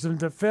River system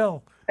to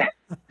fill.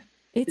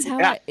 It's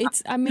how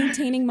I'm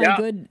maintaining my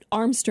good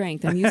arm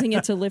strength. I'm using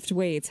it to lift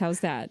weights. How's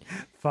that?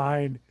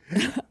 Fine.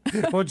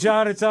 Well,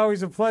 John, it's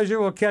always a pleasure.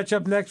 We'll catch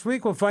up next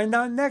week. We'll find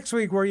out next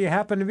week where you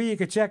happen to be. You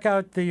can check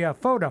out the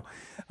photo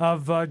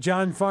of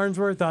John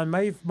Farnsworth on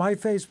my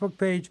Facebook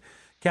page,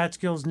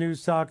 Catskills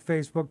News Talk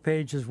Facebook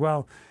page as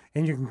well.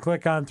 And you can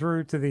click on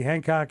through to the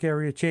Hancock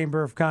Area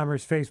Chamber of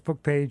Commerce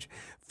Facebook page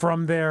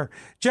from there.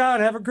 John,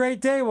 have a great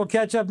day. We'll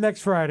catch up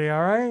next Friday,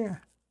 all right?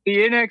 See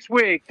you next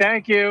week.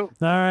 Thank you.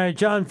 All right,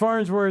 John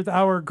Farnsworth,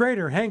 our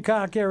Greater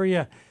Hancock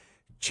Area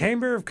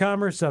Chamber of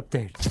Commerce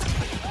update.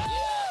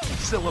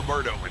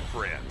 Siliberto and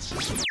Friends.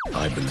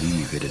 I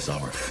believe it is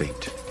our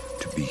fate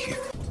to be here.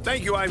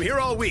 Thank you. I'm here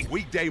all week,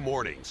 weekday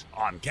mornings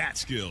on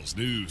Catskills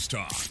News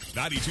Talk,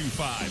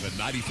 92.5 and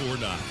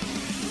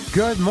 94.9.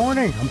 Good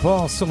morning. I'm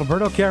Paul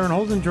Siliberto, Karen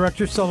Holden,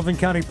 Director, Sullivan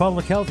County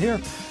Public Health here.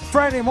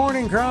 Friday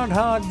morning,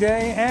 Groundhog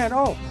Day. And,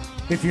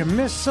 if you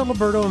miss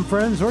Siliberto and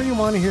Friends or you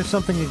want to hear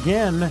something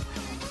again,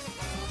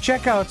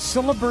 check out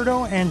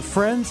Siliberto and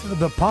Friends,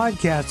 the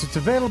podcast. It's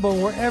available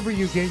wherever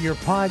you get your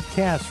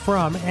podcast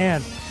from.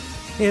 And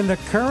in the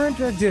current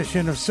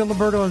edition of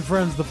Siliberto and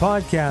Friends, the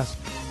podcast,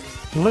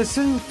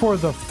 listen for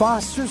the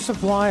Foster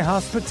Supply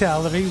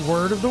Hospitality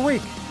Word of the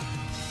Week.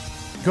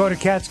 Go to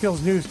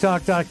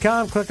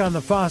CatskillsNewsTalk.com, click on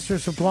the Foster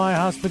Supply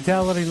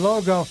Hospitality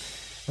logo,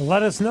 and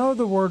let us know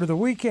the word of the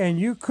week, and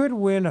you could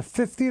win a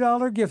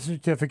 $50 gift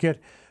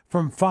certificate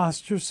from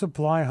Foster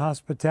Supply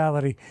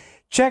Hospitality.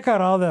 Check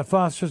out all that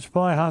Foster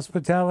Supply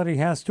Hospitality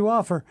has to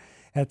offer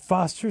at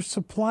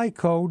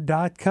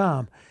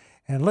FosterSupplyCo.com.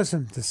 And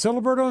listen to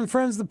Siliberto and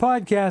Friends, the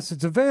podcast.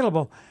 It's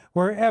available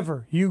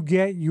wherever you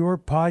get your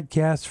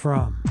podcasts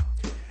from.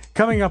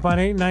 Coming up on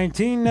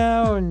 8:19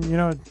 now, and you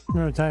know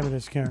what time it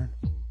is, Karen.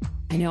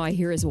 I know, I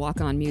hear his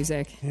walk-on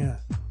music. Yeah.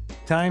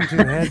 Time to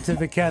head to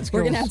the Catskills.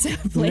 We're going to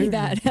have to play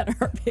that at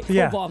our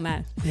pickleball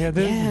mat. Yeah,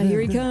 here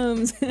he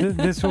comes.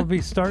 This will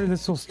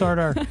start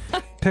our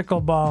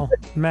pickleball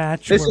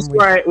match. This is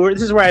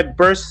where I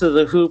burst to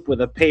the hoop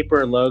with a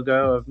paper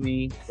logo of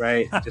me,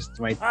 right? Just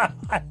my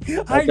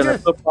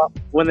football,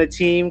 when the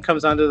team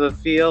comes onto the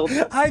field.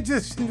 I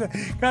just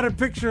got a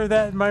picture of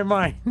that in my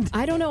mind.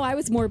 I don't know. I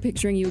was more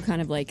picturing you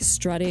kind of like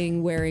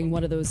strutting, wearing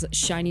one of those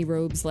shiny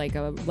robes like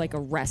a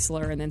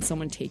wrestler, and then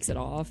someone takes it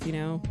off, you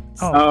know?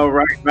 Oh,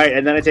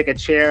 right. And then I take a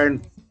chair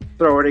and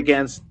throw it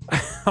against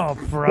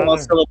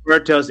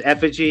Siliberto's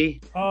effigy.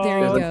 Oh, there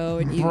you go.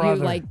 And you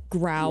like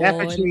growl.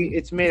 Effigy,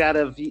 it's made out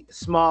of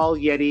small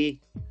Yeti.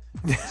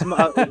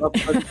 Like a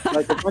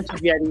bunch of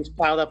Yetis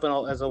piled up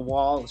as a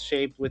wall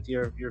shaped with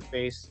your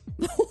face.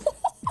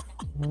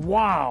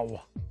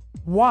 Wow.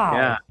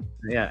 Yeah.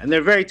 And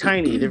they're very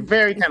tiny. They're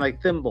very tiny,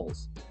 like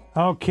thimbles.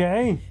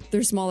 Okay.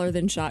 They're smaller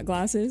than shot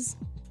glasses.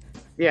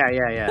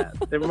 Yeah.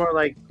 They're more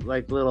like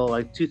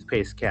little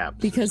toothpaste caps.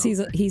 Because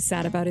he's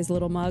sad about his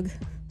little mug.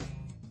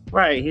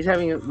 Right, he's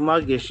having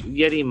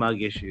Yeti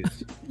mug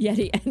issues.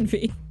 Yeti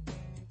envy.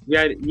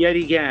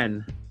 Yeti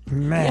again.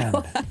 Man.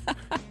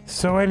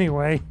 So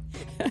anyway,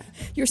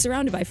 you're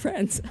surrounded by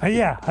friends.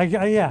 Yeah. I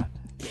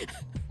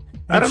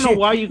don't know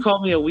why you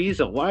call me a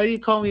weasel. Why do you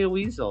call me a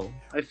weasel?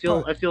 I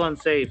feel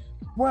unsafe.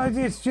 Well,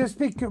 it's just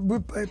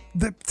because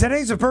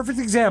today's a perfect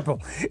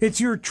example. It's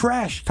your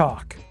trash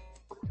talk.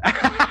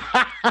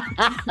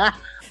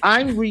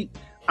 I'm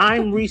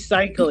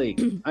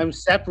recycling. I'm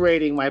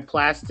separating my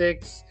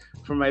plastics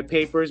from my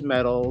papers,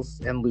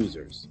 metals, and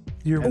losers.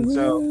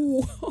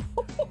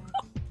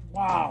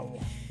 Wow.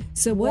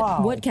 So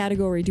what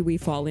category do we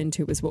fall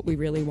into is what we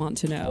really want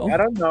to know. I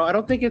don't know. I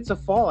don't think it's a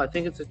fall. I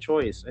think it's a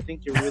choice. I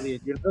think you're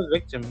the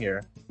victim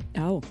here.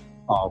 Oh.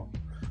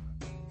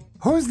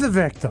 Who's the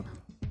victim?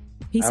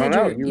 He said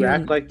I don't know. You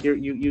act like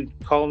you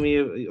call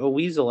me a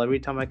weasel every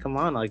time I come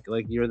on, like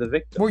you're the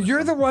victim. Well,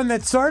 you're the one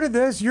that started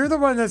this. You're the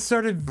one that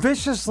started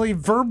viciously,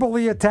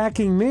 verbally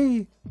attacking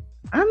me.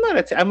 I'm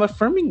not. I'm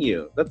affirming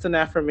you. That's an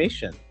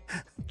affirmation.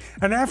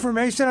 An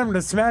affirmation? I'm going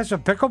to smash a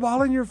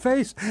pickleball in your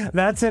face?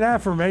 That's an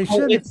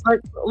affirmation? It's like,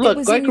 look,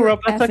 like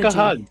that's like a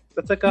hug.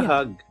 That's like a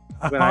hug.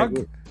 A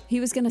hug? He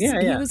was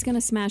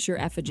gonna smash your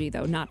effigy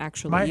though, not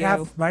actually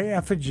you. My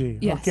effigy.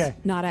 Yes, okay.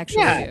 Not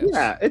actually you.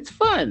 Yeah, it's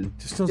fun.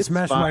 Just don't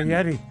smash my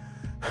Yeti.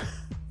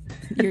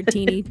 Your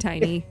teeny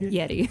tiny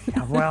Yeti.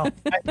 Yeah, well,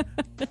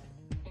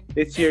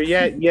 it's your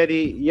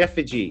Yeti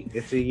effigy.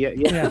 It's a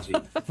effigy.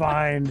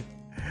 Fine.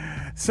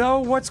 So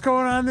what's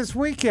going on this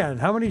weekend?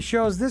 How many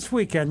shows this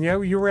weekend?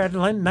 You were at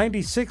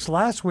 96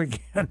 last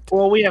weekend.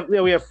 Well, we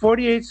have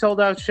 48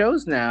 sold out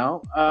shows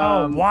now.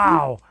 Oh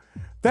wow,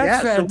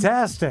 that's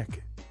fantastic.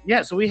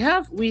 So we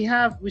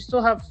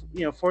still have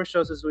 4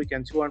 shows this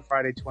weekend, 2 on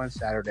Friday, 2 on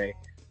Saturday.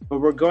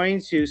 But we're going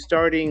to,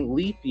 starting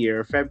leap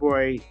year,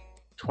 February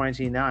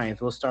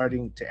 29th, we're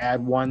starting to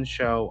add 1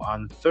 show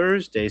on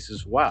Thursdays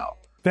as well.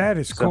 That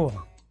is cool.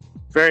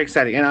 Very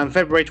exciting. And on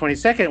February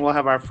 22nd, we'll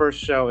have our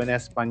first show in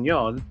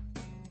Español.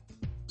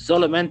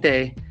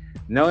 Solamente,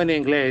 no en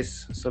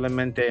inglés,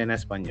 solamente en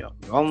español.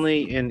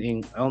 Only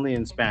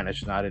in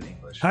Spanish, not in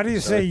English. How do you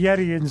say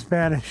Yeti in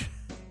Spanish?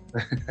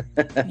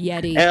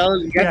 Yeti.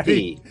 El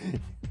Yeti.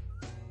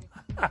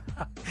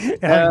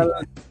 El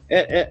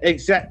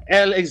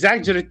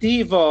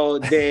exaggerativo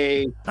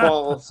de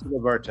Paul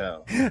Roberta.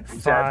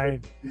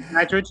 Fine.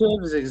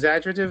 Exaggerative? Is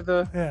exaggerative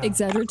the? Yeah.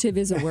 Exaggerative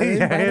is a word.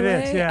 Yeah, by it the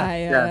way. is. Yeah.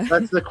 Yeah,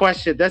 that's the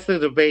question. That's the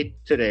debate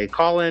today.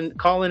 Call in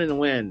and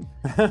win.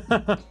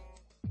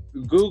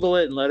 Google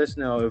it and let us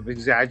know if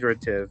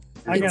exaggerative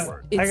is a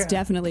word. It's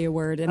definitely a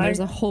word, and there's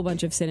a whole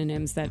bunch of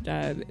synonyms that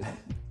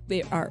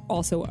they are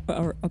also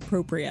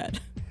appropriate.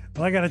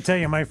 Well, I got to tell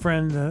you, my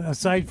friend,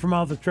 aside from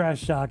all the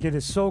trash talk, it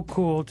is so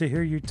cool to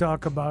hear you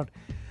talk about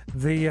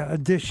the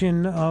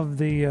addition of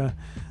the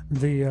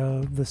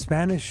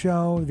Spanish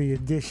show, the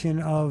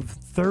addition of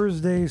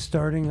Thursday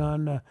starting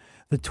on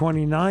the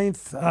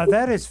 29th.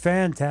 That is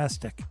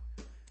fantastic.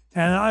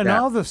 And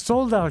all the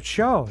sold out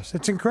shows.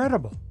 It's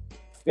incredible.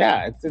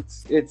 Yeah,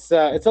 it's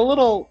a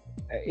little,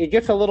 it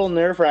gets a little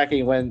nerve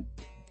wracking when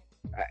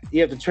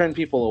you have to turn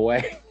people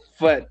away,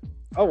 but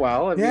oh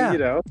well. I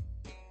mean,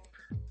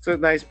 it's a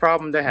nice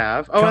problem to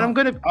have. Oh, and I'm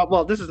gonna.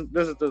 This is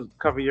to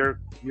cover your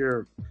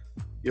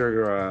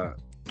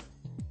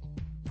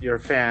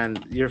fan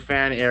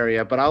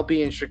area, but I'll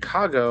be in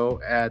Chicago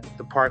at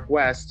the Park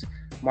West,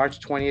 March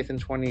 20th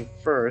and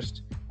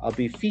 21st. I'll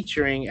be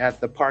featuring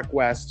at the Park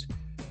West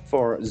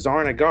for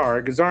Zarna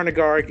Garg. Zarna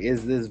Garg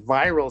is this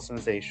viral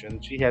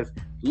sensation. She has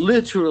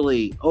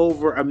literally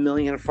over 1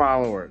 million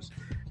followers.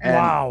 And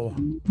wow.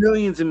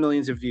 Millions and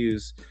millions of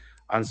views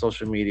on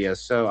social media.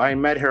 So I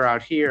met her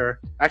out here.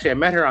 Actually, I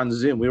met her on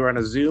Zoom. We were on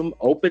a Zoom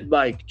open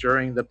mic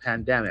during the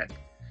pandemic.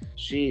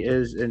 She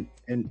is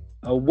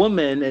a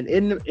woman,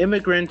 an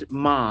immigrant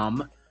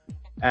mom.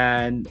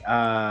 And,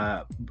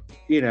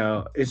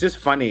 it's just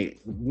funny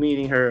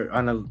meeting her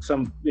on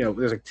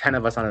there's like 10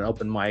 of us on an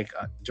open mic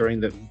during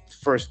the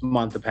first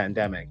month of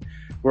pandemic.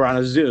 We're on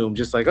a Zoom,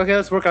 just like, okay,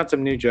 let's work on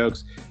some new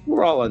jokes.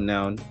 We're all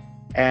unknown.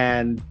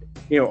 And,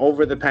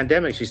 over the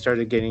pandemic, she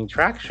started getting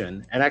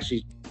traction. And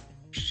actually,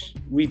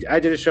 I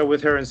did a show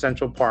with her in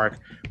Central Park,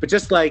 but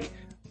just like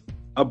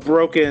a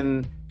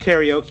broken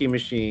karaoke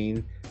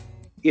machine,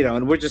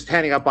 and we're just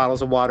handing out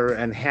bottles of water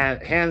and hand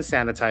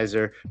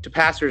sanitizer to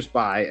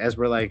passersby as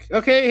we're like,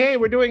 okay, hey,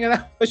 we're doing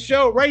a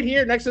show right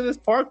here next to this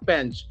park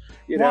bench,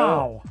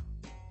 Wow.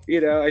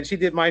 And she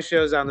did my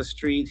shows on the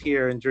street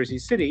here in Jersey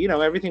City.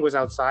 Everything was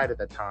outside at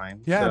the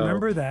time. Yeah, so I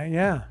remember that,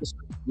 yeah.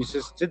 We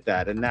just did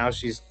that, and now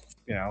she's,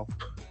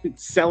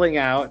 selling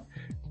out.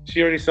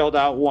 She already sold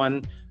out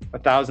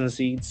 1,000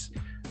 seats,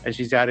 and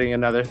she's adding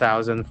another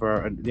 1,000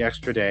 for the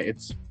extra day.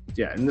 It's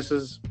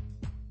amazing.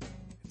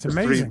 It's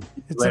amazing.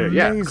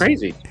 Yeah,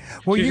 crazy.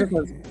 Well, you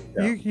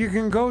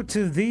can go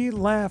to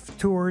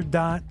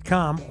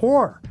thelaughtour.com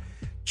or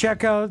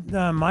check out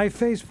my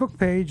Facebook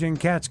page and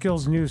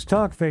Catskills News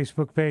Talk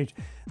Facebook page,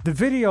 the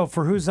video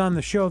for who's on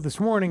the show this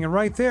morning, and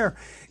right there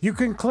you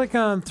can click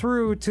on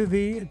through to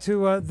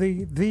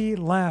the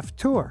Laugh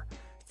Tour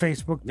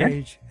Facebook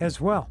page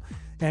as well.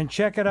 And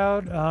check it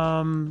out.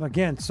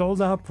 Again, sold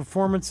out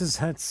performances.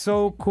 That's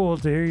so cool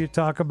to hear you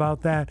talk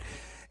about that.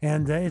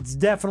 And it's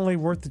definitely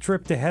worth the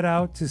trip to head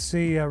out to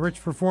see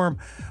Rich perform.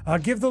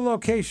 Give the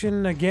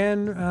location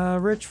again,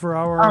 Rich, for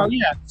our... Oh,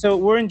 yeah. So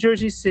we're in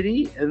Jersey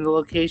City, and the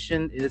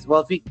location is...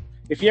 Well,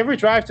 if you ever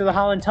drive to the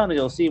Holland Tunnel,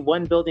 you'll see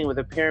one building with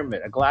a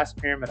pyramid, a glass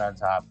pyramid on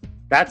top.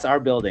 That's our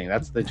building.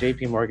 That's the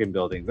J.P. Morgan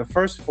building. The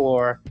first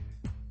floor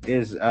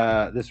is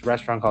this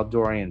restaurant called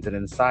Dorian's, and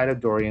inside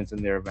of Dorian's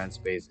in their event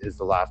space is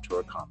the Laugh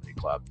Tour Comedy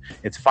Club.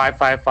 It's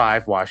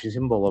 555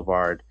 Washington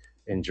Boulevard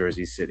in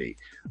Jersey City.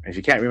 And if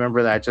you can't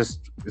remember that,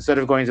 just instead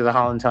of going to the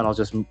Holland Tunnel,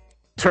 just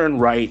turn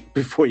right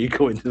before you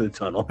go into the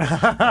tunnel.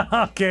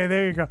 Okay,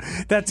 there you go.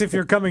 That's if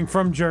you're coming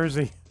from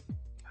Jersey.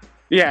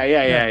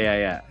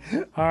 Yeah.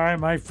 All right,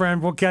 my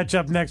friend. We'll catch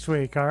up next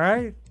week, all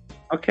right?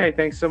 Okay,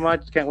 thanks so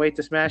much. Can't wait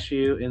to smash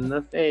you in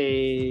the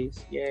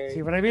face. Yay.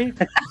 See what I mean?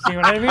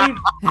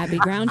 Happy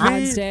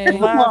Groundhog's Day.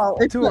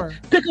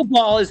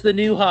 Pickleball is the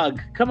new hug.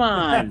 Come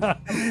on.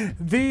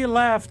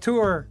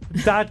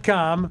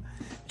 thelaughtour.com.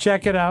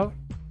 Check it out.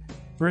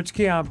 Rich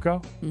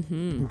Kiamco.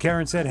 And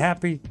Karen said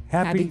happy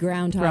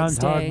Groundhog's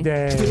Day. Do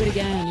it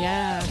again,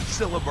 yeah.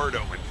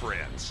 Siliberto and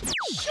friends.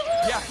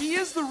 Yeah, he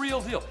is the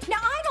real deal. Now,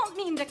 I don't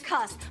mean to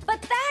cuss,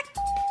 but that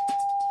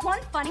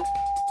one funny...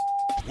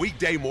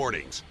 Weekday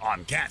mornings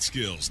on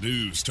Catskills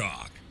News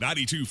Talk,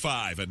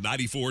 92.5 and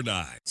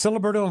 94.9.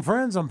 Siliberto and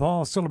friends, I'm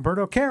Paul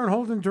Siliberto. Karen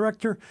Holden,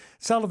 Director,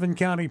 Sullivan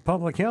County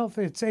Public Health.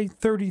 It's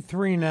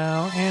 8:33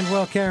 now. And,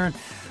 well, Karen,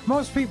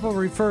 most people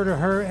refer to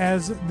her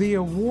as the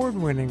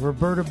award-winning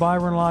Roberta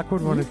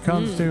Byron-Lockwood when it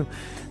comes to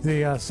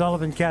the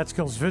Sullivan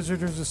Catskills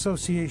Visitors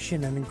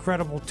Association and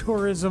incredible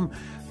tourism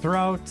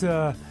throughout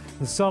the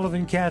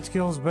Sullivan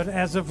Catskills. But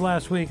as of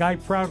last week, I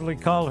proudly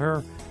call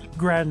her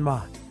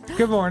Grandma.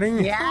 Good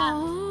morning. Yeah.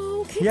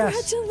 Oh,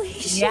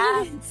 congratulations.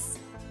 Yes.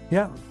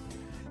 Yeah.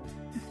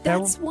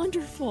 That's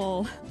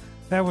wonderful.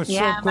 That was so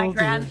cool. Yeah, my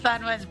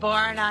grandson was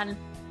born on,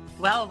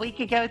 a week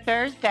ago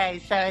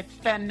Thursday. So it's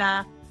been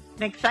an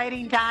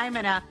exciting time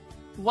and a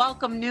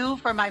welcome new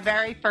for my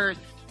very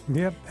first.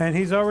 Yep. And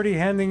he's already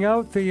handing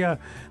out the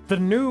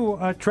new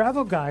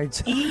travel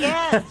guides. He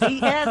is.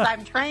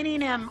 I'm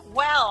training him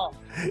well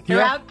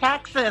throughout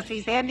Texas.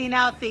 He's handing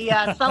out the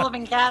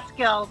Sullivan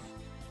Catskills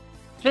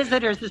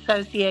Visitors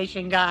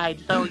Association guide,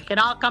 so you can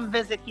all come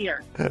visit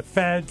here.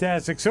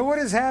 Fantastic. So what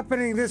is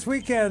happening this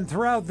weekend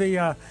throughout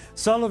the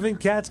Sullivan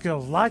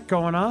Catskills? A lot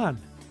going on.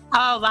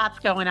 Oh, lots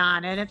going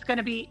on. And it's going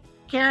to be,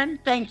 Karen,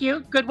 thank you.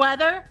 Good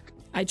weather?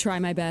 I try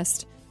my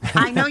best.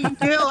 I know you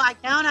do. I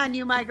count on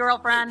you, my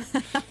girlfriend.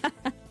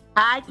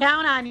 I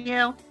count on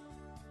you.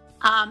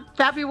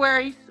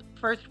 February's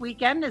first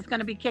weekend is going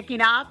to be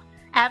kicking off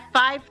at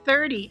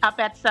 5:30 up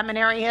at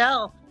Seminary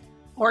Hill,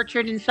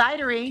 Orchard and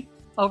Cidery,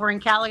 over in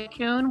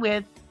Callicoon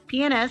with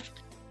pianist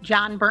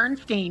John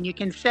Bernstein. You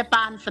can sip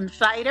on some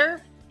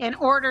cider and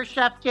order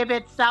Chef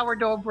Kibbett's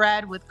sourdough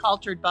bread with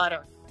cultured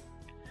butter.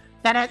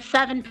 Then at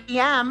 7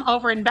 p.m.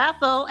 over in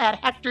Bethel at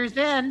Hector's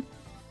Inn,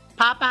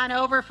 pop on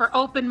over for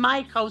open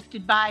mic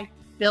hosted by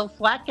Bill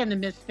Fleck and the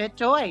Misfit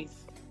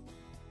Toys.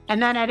 And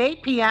then at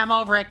 8 p.m.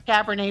 over at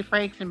Cabernet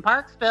Frakes in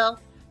Parksville,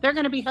 they're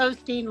going to be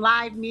hosting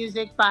live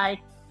music by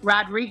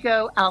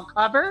Rodrigo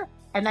Alcover.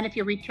 And then if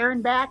you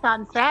return back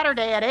on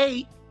Saturday at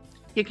 8,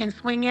 you can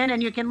swing in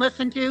and you can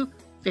listen to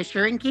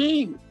Fisher and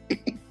Keene.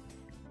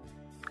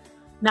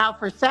 Now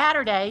for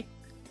Saturday,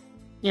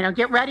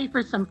 Get ready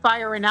for some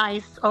fire and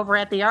ice over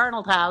at the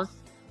Arnold House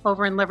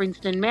over in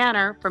Livingston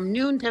Manor from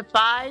noon to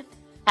 5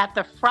 at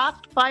the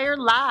Frostfire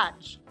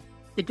Lodge.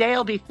 The day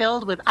will be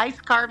filled with ice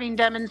carving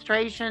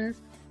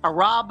demonstrations, a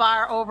raw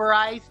bar over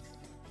ice,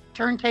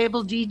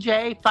 turntable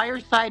DJ,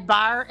 fireside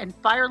bar, and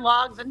fire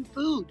logs and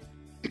food.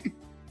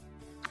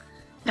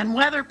 Then,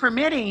 weather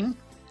permitting,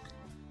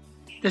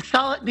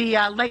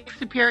 the Lake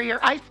Superior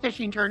Ice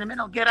Fishing Tournament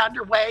will get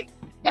underway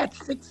at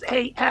 6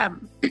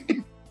 a.m.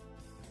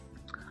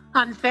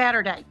 on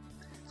Saturday.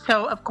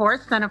 So, of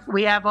course, then if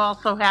we have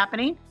also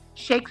happening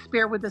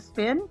Shakespeare with a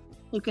Spin.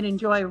 You can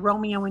enjoy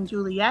Romeo and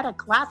Juliet, a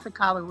classic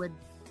Hollywood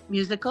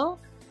musical,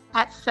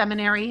 at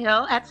Seminary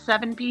Hill at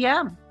 7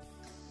 p.m.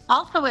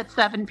 Also at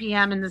 7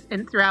 p.m.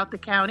 throughout the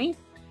county,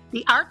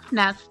 the Arts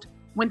Nest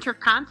Winter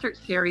Concert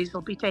Series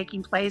will be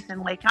taking place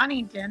in Lake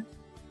Huntington,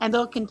 and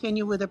they'll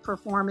continue with a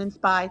performance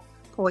by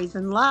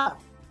Poison Love.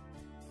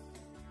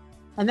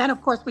 And then,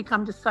 of course, we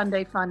come to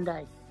Sunday Fun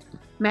Day.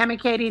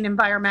 Mamakating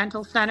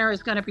Environmental Center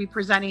is going to be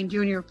presenting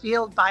Junior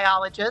Field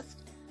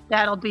Biologist.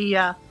 That'll be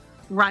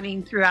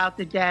running throughout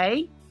the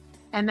day.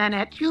 And then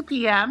at 2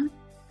 p.m.,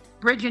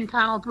 Bridge and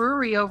Tunnel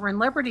Brewery over in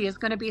Liberty is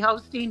going to be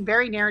hosting,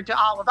 very near to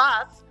all of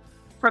us,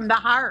 From the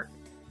Heart,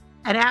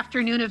 an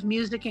afternoon of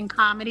music and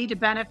comedy to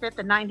benefit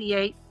the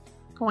 98.3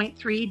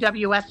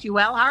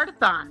 WSUL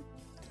Heartathon.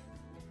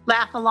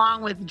 Laugh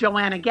along with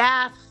Joanna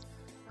Gass,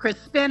 Chris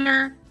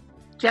Spinner,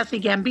 Jesse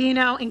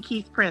Gambino, and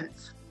Keith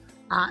Prince.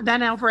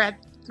 Then over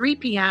at 3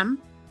 p.m.,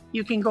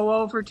 you can go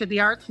over to the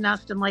Arts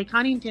Nest in Lake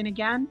Huntington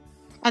again,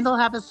 and they'll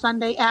have a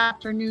Sunday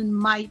afternoon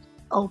mite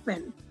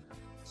open.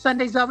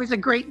 Sunday's always a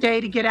great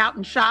day to get out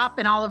and shop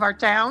in all of our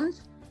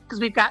towns because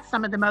we've got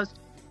some of the most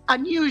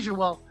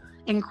unusual,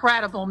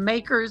 incredible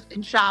makers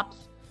and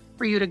shops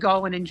for you to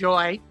go and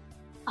enjoy.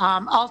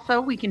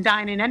 Also, we can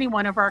dine in any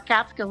one of our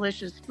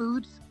Catskills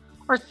foods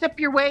or sip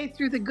your way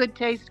through the Good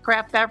Taste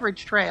Craft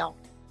Beverage Trail.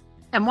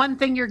 And one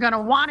thing you're going to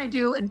want to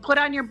do and put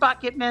on your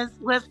bucket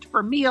list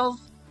for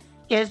meals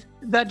is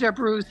the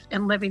DeBruce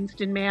in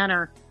Livingston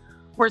Manor.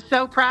 We're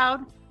so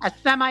proud, a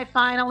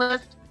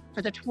semifinalist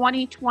for the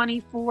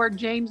 2024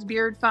 James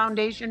Beard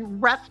Foundation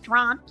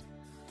Restaurant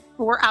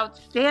for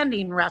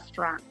Outstanding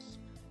Restaurants.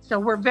 So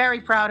we're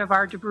very proud of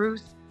our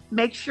DeBruce.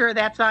 Make sure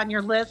that's on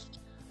your list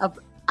of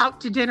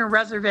out-to-dinner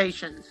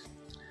reservations.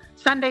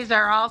 Sundays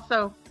are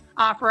also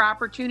offer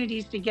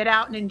opportunities to get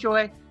out and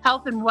enjoy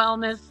health and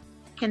wellness.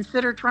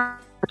 Consider trying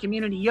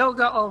community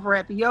yoga over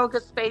at the Yoga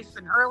Space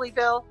in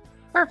Hurleyville.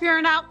 Or if you're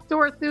an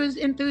outdoor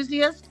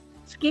enthusiast,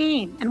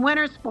 skiing and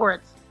winter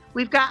sports.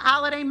 We've got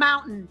Holiday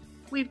Mountain.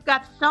 We've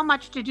got so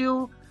much to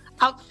do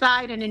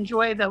outside and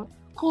enjoy the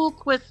cool,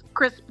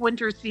 crisp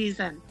winter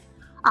season.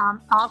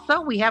 Also,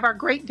 we have our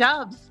great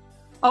doves.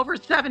 Over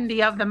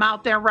 70 of them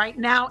out there right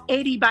now,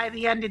 80 by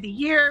the end of the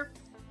year.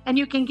 And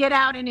you can get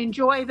out and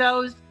enjoy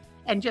those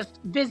and just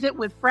visit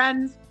with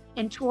friends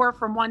and tour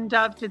from one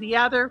dove to the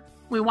other.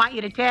 We want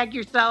you to tag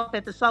yourself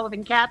at the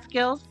Sullivan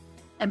Catskills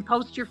and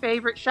post your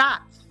favorite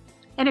shots.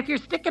 And if you're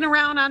sticking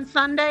around on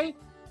Sunday,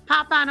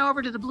 pop on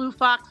over to the Blue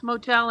Fox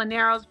Motel in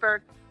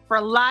Narrowsburg for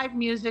live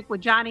music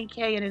with Johnny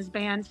Kay and his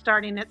band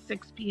starting at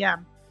 6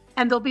 p.m.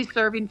 And they'll be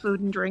serving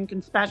food and drink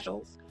and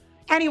specials.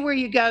 Anywhere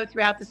you go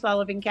throughout the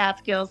Sullivan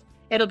Catskills,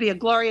 it'll be a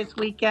glorious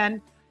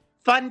weekend.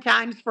 Fun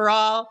times for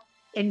all.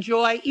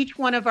 Enjoy each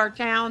one of our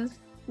towns.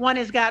 One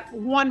has got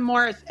one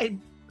more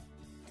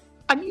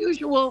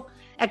unusual,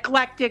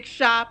 eclectic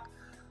shop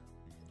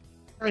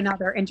or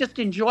another. And just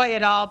enjoy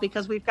it all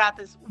because we've got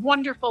this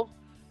wonderful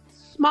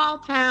small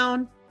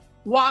town,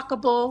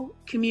 walkable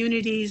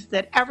communities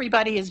that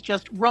everybody is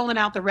just rolling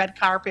out the red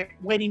carpet,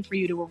 waiting for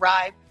you to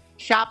arrive.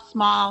 Shop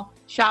small,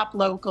 shop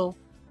local,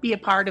 be a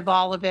part of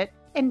all of it,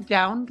 and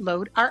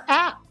download our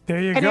app.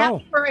 There you and go.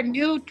 ask for a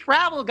new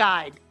travel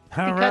guide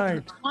All because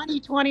right. the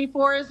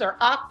 2024s are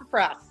off the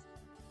press.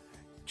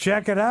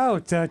 Check it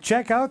out.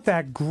 Check out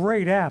that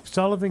great app,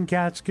 Sullivan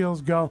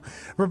Catskills Go.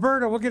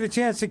 Roberta, we'll get a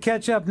chance to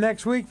catch up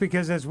next week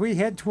because as we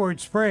head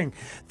towards spring,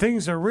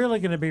 things are really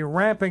going to be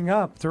ramping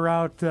up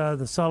throughout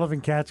the Sullivan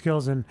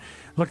Catskills, and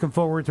looking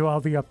forward to all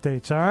the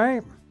updates. All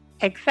right?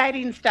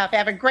 Exciting stuff.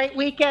 Have a great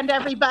weekend,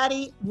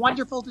 everybody.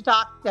 Wonderful to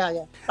talk to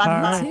you. Fun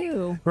All month.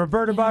 right.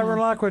 Roberta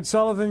Byron-Lockwood,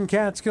 Sullivan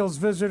Catskills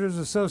Visitors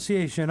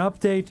Association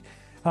update.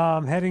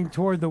 Heading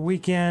toward the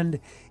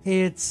weekend.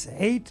 It's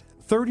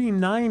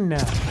 8:39 now.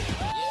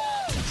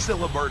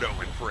 Siliberto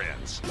and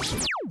Friends.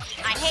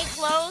 I hate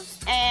clothes,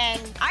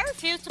 and I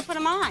refuse to put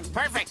them on.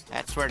 Perfect.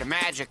 That's where the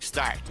magic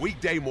starts.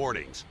 Weekday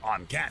mornings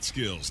on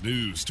Catskills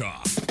News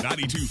Talk.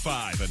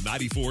 92.5 and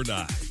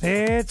 94.9.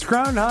 It's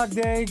Groundhog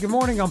Day. Good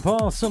morning. I'm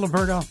Paul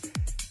Siliberto.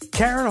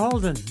 Karen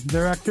Holden,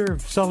 Director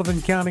of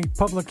Sullivan County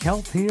Public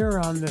Health, here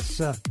on this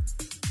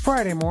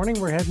Friday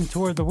morning. We're heading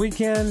toward the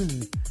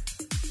weekend.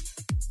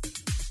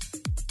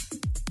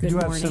 We do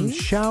have some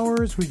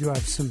showers. We do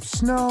have some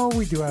snow.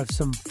 We do have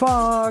some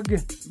fog.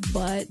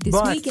 But this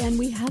weekend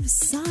we have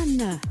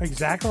sun.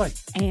 Exactly.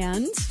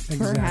 And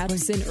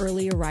perhaps an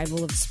early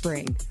arrival of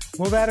spring.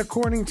 Well, that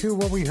according to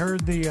what we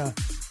heard the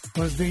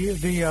was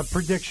the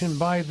prediction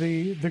by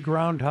the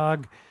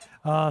groundhog.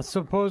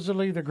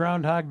 Supposedly, the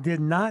groundhog did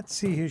not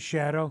see his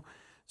shadow,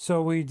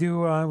 so we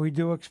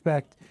do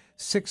expect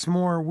 6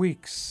 more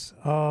weeks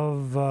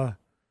of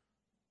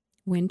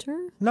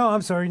winter. No,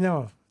 I'm sorry.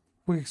 No,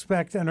 we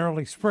expect an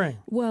early spring.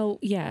 Well,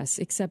 yes,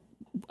 except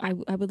I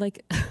would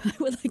like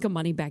a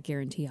money back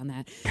guarantee on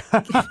that.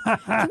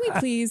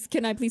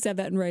 Can I please have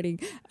that in writing?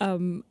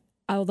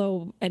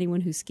 Although anyone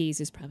who skis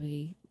is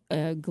probably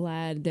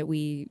glad that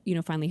we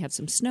finally have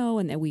some snow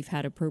and that we've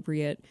had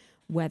appropriate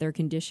weather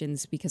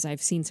conditions, because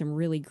I've seen some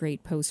really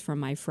great posts from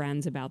my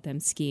friends about them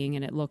skiing,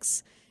 and it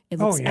looks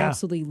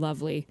absolutely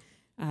lovely.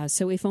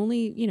 So if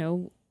only,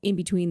 in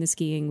between the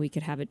skiing, we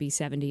could have it be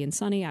 70 and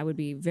sunny, I would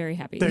be very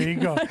happy. There you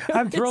go.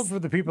 I'm thrilled for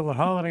the people at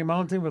Holiday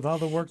Mountain with all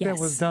the work that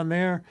was done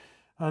there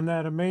on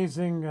that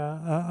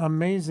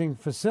amazing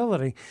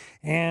facility,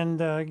 and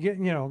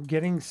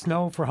getting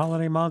snow for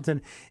Holiday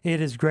Mountain.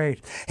 It is great.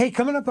 Hey,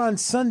 coming up on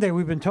Sunday,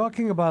 we've been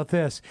talking about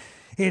this.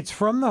 It's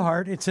From the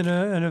Heart. It's an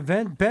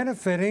event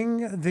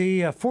benefiting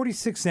the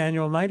 46th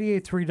annual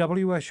 98.3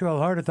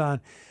 WSUL Heartathon,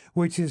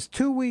 which is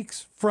 2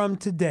 weeks from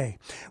today.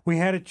 We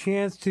had a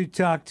chance to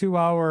talk to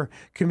our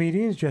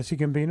comedians, Jesse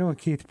Gambino and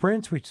Keith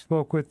Prince. We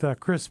spoke with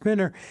Chris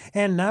Spinner.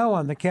 And now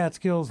on the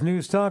Catskills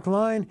News Talk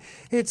line,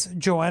 it's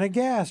Joanna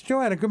Gass.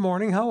 Joanna, good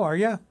morning. How are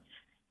you?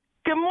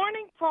 Good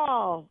morning,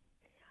 Paul.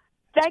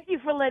 Thank you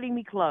for letting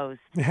me close.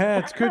 Yeah,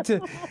 it's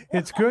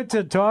good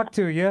to talk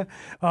to you.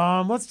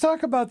 Let's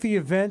talk about the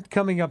event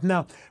coming up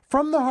now.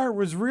 From the Heart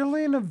was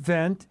really an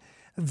event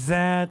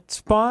that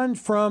spawned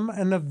from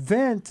an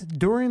event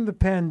during the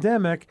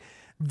pandemic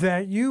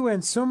that you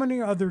and so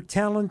many other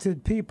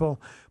talented people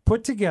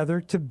put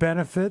together to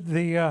benefit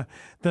the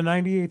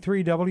 98.3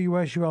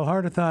 WSUL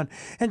Heartathon.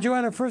 And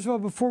Joanna, first of all,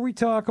 before we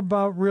talk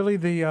about really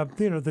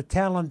the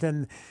talent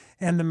and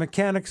the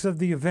mechanics of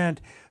the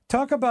event,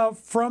 talk about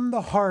From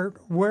the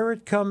Heart, where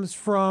it comes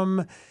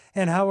from,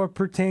 and how it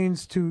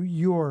pertains to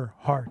your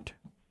heart.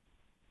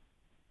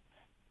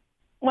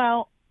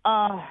 Well,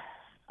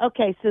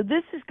 okay, so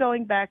this is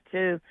going back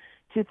to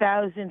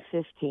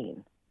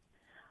 2015.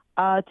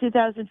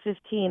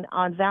 2015,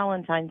 on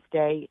Valentine's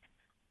Day,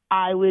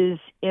 I was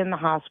in the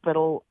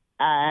hospital,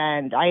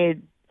 and I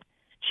had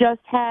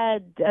just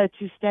had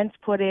 2 stents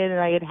put in, and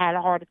I had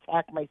a heart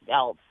attack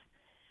myself.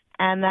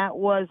 And that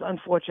was,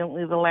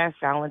 unfortunately, the last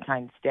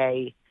Valentine's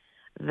Day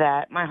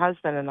that my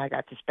husband and I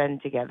got to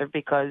spend together,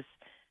 because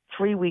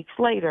 3 weeks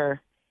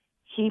later,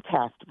 he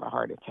passed of a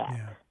heart attack.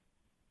 Yeah.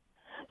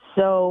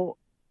 So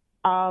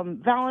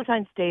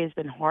Valentine's Day has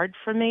been hard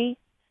for me.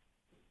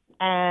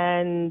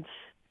 And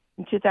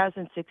in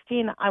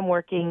 2016, I'm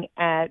working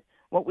at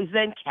what was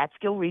then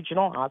Catskill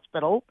Regional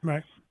Hospital.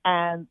 Right.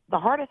 And the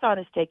Heartathon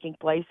is taking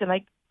place. And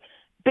I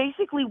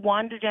basically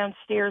wander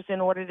downstairs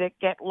in order to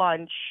get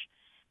lunch.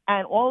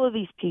 And all of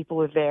these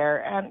people are there.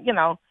 And,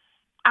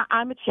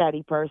 I'm a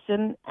chatty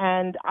person,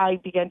 and I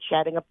began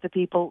chatting up the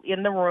people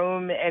in the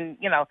room and,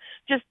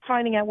 just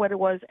finding out what it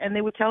was. And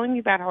they were telling me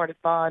about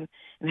Heartathon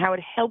and how it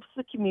helps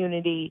the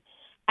community.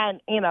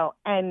 And,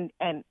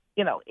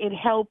 it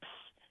helps,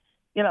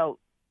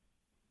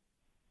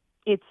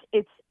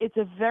 it's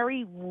a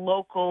very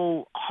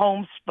local,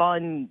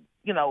 homespun,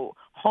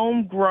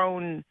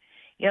 homegrown,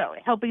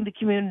 helping the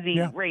community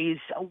raise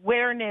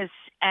awareness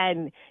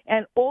and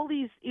all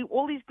these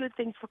good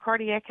things for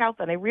cardiac health.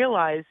 And I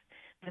realized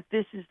that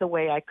this is the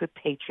way I could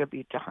pay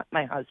tribute to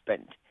my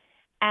husband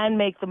and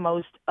make the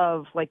most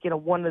of,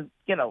 one of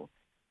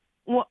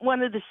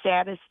the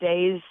saddest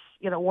days,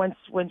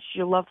 once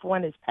your loved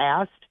one has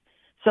passed.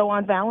 So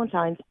on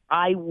Valentine's,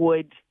 I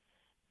would,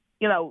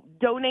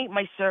 donate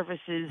my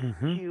services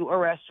to a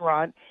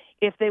restaurant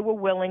if they were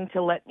willing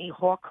to let me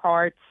hawk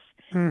hearts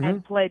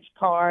and pledge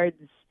cards.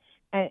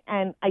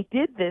 And I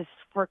did this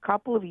for a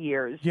couple of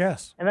years.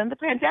 Yes. And then the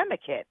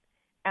pandemic hit,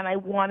 and I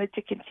wanted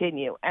to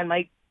continue. And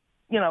my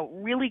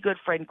really good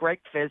friend Greg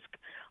Fisk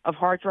of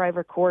Hard Drive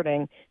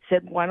Recording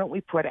said, why don't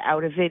we put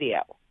out a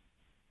video?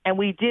 And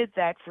we did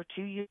that for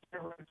 2 years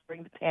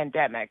during the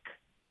pandemic.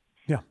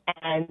 Yeah.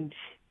 And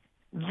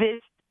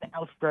this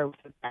outgrowth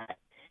of that.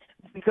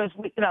 Because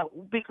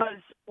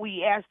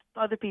we asked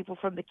other people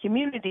from the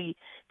community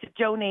to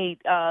donate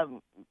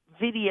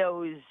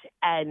videos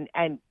and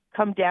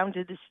come down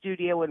to the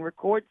studio and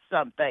record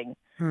something.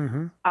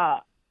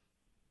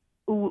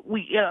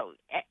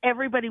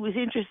 Everybody was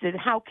interested in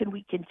how can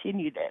we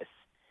continue this.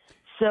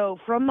 So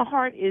From the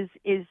Heart is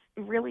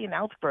really an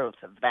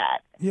outgrowth of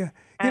that. Yeah,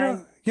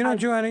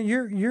 Joanna,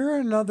 you're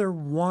another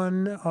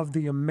one of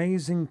the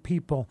amazing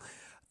people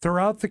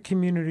throughout the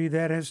community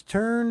that has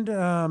turned,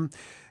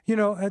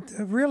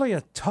 really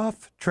a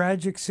tough,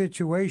 tragic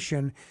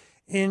situation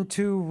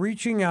into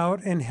reaching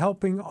out and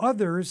helping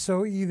others.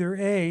 So either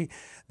A,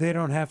 they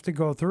don't have to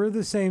go through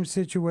the same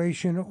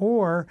situation,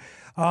 or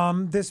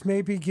this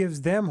maybe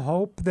gives them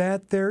hope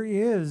that there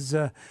is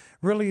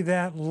really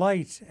that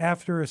light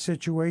after a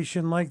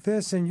situation like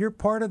this. And you're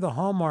part of the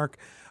hallmark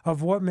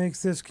of what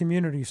makes this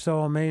community so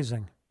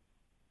amazing.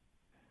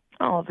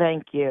 Oh,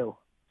 thank you.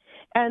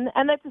 And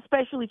that's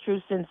especially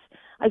true since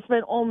I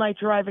spent all night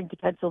driving to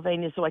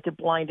Pennsylvania so I could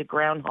blind a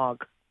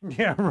groundhog.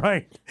 Yeah,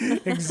 right.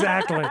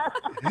 Exactly.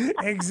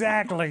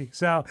 Exactly.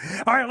 So,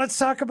 all right, let's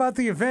talk about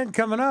the event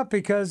coming up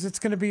because it's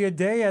going to be a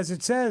day, as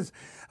it says,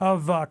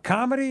 of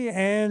comedy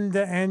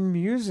and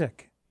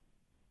music.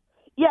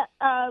 Yeah,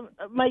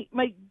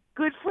 my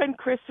good friend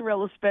Chris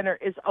Cirillo Spinner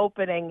is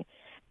opening,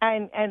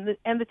 and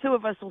the two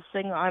of us will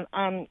sing on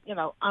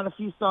a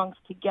few songs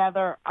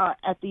together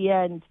at the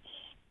end,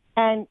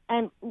 and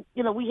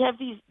we have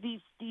these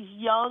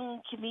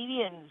young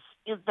comedians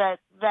that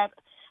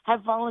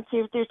have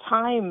volunteered their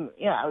time.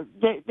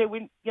 They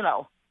would,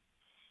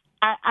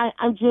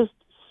 I'm just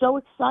so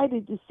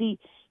excited to see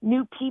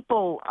new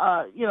people,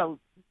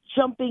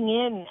 jumping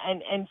in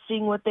and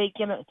seeing what they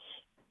can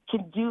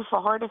do for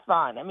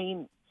Heartathon. I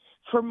mean,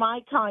 for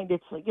my kind,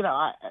 it's like,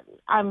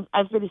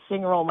 I've been a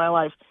singer all my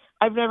life.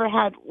 I've never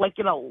had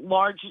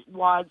large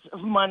wads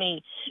of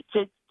money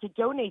to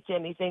donate to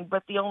anything,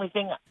 but the only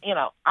thing,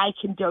 I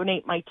can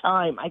donate my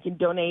time. I can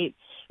donate,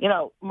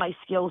 my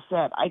skill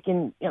set. I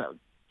can,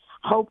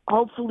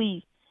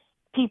 hopefully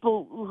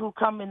people who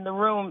come in the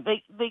room,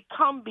 they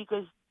come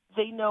because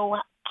they know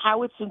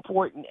how it's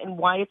important and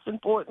why it's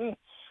important.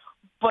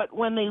 But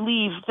when they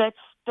leave,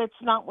 that's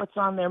not what's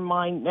on their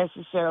mind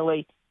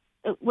necessarily.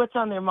 What's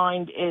on their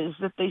mind is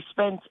that they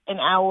spent an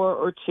hour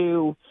or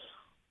two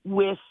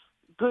with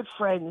good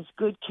friends,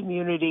 good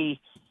community,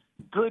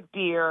 good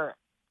beer,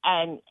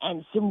 and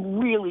some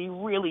really,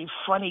 really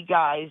funny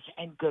guys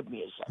and good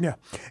music. Yeah.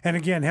 And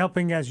again,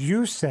 helping, as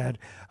you said,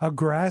 a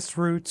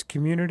grassroots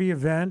community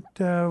event,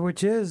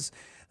 which is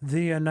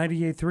the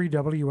 98.3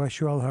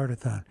 WSUL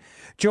Heartathon.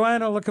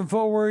 Joanna, looking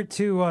forward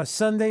to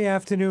Sunday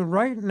afternoon.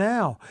 Right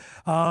now,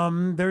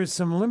 there's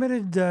some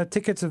limited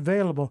tickets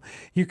available.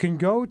 You can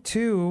go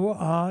to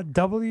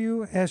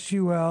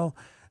WSUL.com.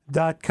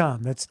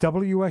 That's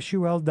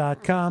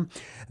WSUL.com,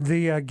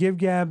 the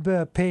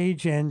GiveGab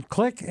page, and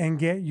click and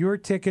get your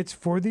tickets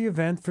for the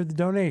event, for the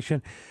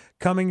donation,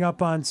 coming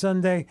up on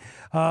Sunday.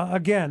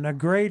 Again, a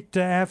great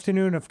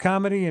afternoon of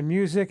comedy and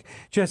music.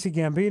 Jesse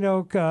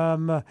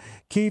Gambino,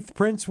 Keith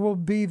Prince will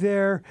be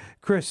there,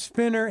 Chris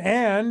Spinner,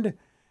 and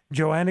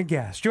Joanna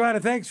Gass. Joanna,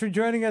 thanks for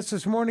joining us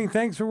this morning.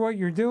 Thanks for what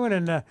you're doing,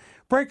 and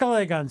break a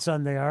leg on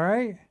Sunday, all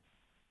right?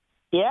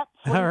 Yep.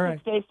 All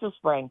right. Days till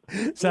spring.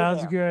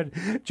 Sounds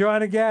good.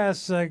 Joanna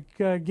Gass,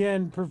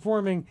 again,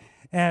 performing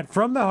at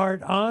From the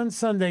Heart on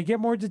Sunday.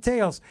 Get more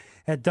details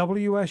at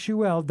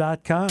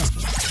WSUL.com.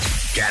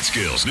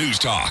 Catskills News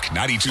Talk,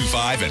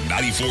 92.5 and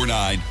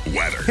 94.9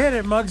 weather. Hit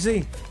it,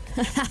 Muggsy.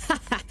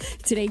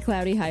 Today,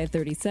 cloudy, high of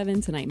 37.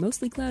 Tonight,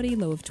 mostly cloudy,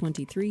 low of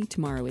 23.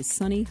 Tomorrow is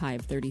sunny, high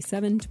of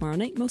 37. Tomorrow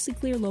night, mostly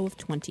clear, low of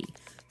 20.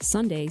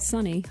 Sunday,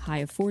 sunny, high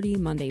of 40.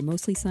 Monday,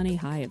 mostly sunny,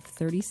 high of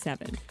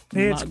 37.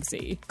 It's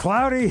Muggsy.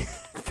 Cloudy,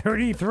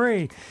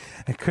 33.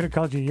 I could have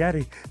called you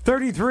Yeti.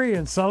 33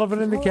 in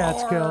Sullivan and the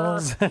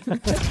Catskills.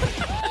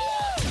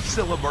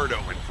 Siliberto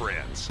and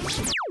Friends.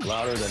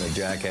 Louder than a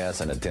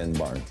jackass in a tin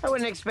barn. I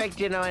wouldn't expect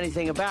you to know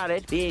anything about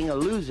it, being a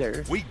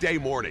loser. Weekday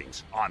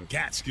mornings on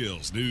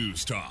Catskills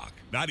News Talk,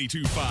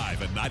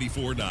 92.5 and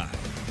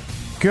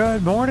 94.9.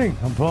 Good morning.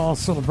 I'm Paul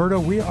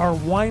Siliberto. We are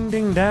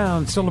winding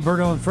down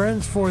Siliberto and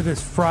Friends for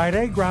this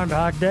Friday,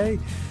 Groundhog Day.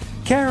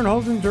 Karen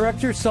Holden,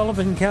 Director,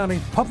 Sullivan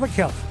County Public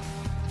Health,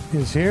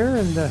 is here,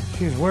 and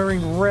she's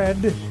wearing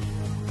red.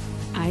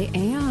 I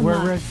am. Wear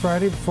red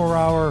Friday for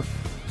our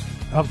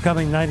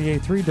upcoming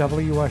 98.3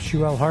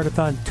 WSUL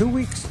Heartathon 2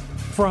 weeks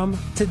from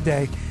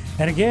today.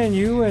 And again,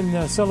 you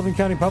and Sullivan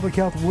County Public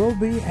Health will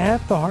be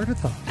at the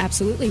Heartathon.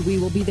 Absolutely. We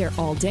will be there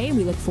all day, and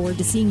we look forward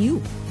to seeing you.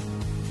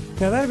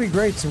 Now, that'd be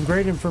great. Some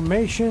great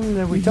information.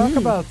 And we talk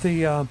about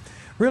the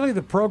really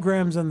the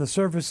programs and the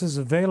services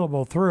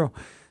available through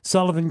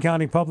Sullivan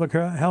County Public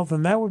Health,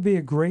 and that would be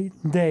a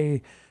great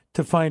day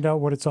to find out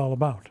what it's all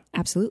about.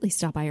 Absolutely.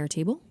 Stop by our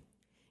table.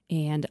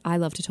 And I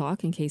love to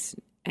talk in case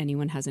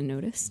anyone hasn't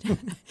noticed.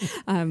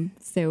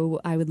 So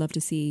I would love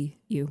to see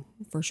you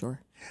for sure.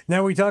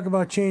 Now, we talk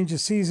about change of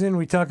season.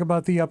 We talk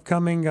about the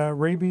upcoming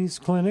rabies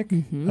clinic.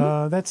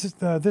 That's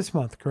this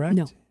month, correct?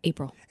 No,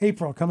 April.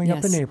 April, coming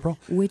up in April.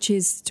 Which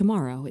is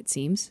tomorrow, it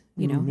seems.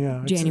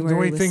 January. The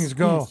way things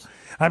go. Yes.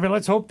 I mean,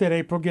 let's hope that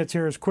April gets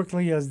here as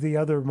quickly as the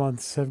other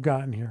months have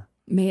gotten here.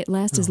 May it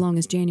last as long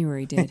as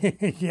January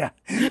did. Yeah,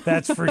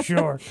 that's for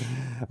sure.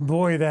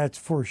 Boy, that's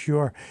for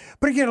sure.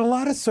 But again, a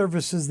lot of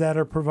services that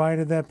are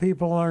provided that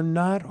people are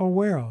not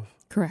aware of.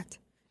 Correct.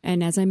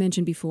 And as I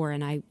mentioned before,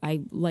 and I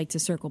like to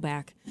circle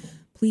back,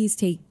 please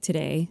take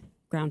today,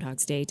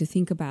 Groundhog's Day, to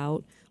think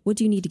about what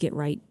do you need to get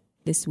right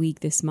this week,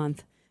 this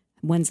month.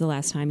 When's the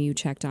last time you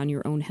checked on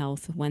your own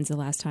health? When's the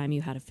last time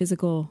you had a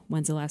physical?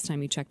 When's the last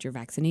time you checked your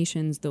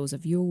vaccinations? Those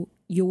of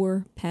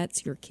your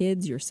pets, your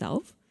kids,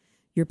 yourself,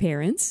 your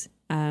parents,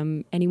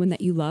 anyone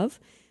that you love.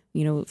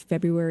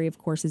 February, of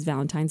course, is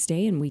Valentine's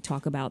Day, and we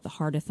talk about the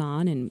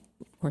Heartathon, and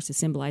of course, it's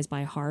symbolized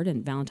by a heart,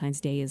 and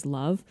Valentine's Day is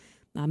love.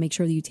 Make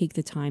sure that you take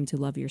the time to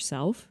love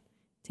yourself.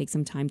 Take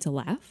some time to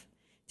laugh.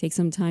 Take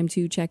some time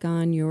to check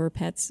on your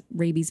pet's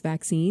rabies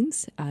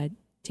vaccines.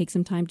 take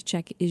some time to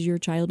check, is your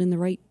child in the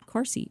right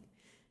car seat?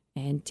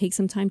 And take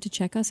some time to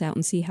check us out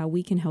and see how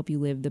we can help you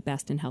live the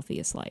best and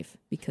healthiest life,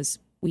 because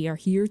we are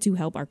here to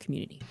help our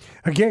community.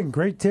 Again,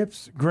 great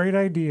tips, great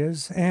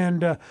ideas,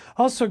 and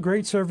also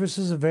great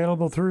services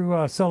available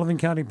through Sullivan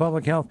County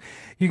Public Health.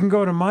 You can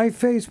go to my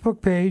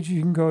Facebook page.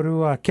 You can go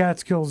to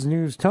Catskills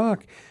News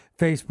Talk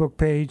Facebook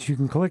page. You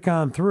can click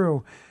on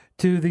through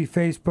to the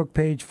Facebook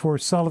page for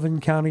Sullivan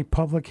County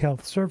Public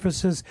Health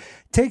Services.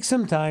 Take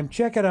some time,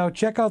 check it out,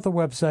 check out the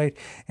website,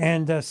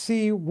 and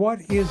see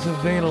what is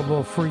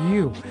available for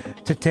you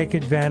to take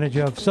advantage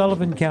of.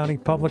 Sullivan County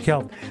Public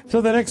Health. So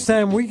the next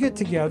time we get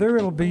together,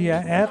 it'll be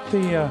at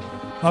the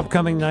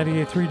upcoming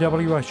 98.3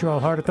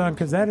 WSUL Heartathon,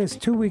 because that is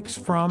 2 weeks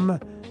from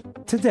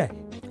today.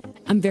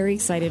 I'm very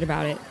excited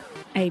about it.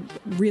 I'm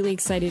really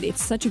excited.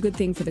 It's such a good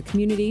thing for the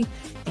community,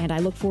 and I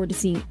look forward to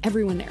seeing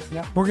everyone there.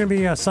 Yeah, we're going to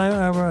be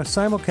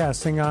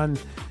simulcasting on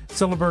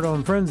Siliberto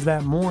and Friends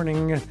that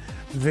morning,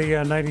 the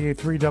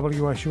 98.3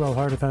 WSUL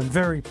Heartathon.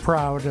 Very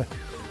proud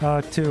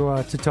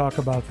to talk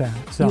about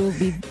that. So you'll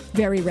be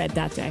very red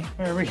that day.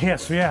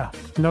 Yes, yeah,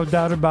 no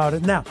doubt about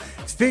it. Now,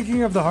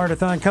 speaking of the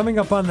Heartathon, coming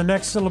up on the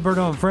next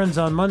Siliberto and Friends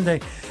on Monday,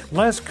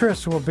 Les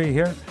Chris will be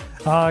here.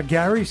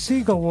 Gary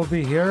Siegel will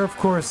be here. Of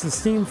course, the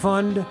Steam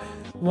Fund,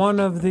 one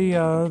of the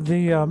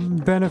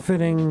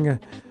benefiting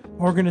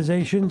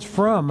organizations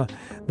from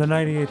the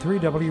 98.3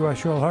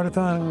 WSUL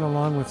Heartathon,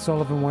 along with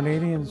Sullivan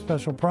 180 and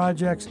special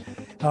projects,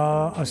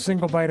 a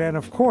single bite, and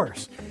of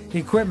course,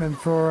 equipment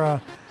for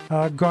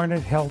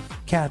Garnet Health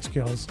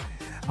Catskills.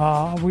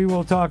 We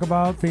will talk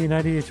about the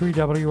 98.3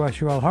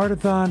 WSUL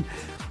Heartathon.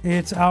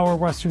 It's our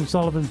Western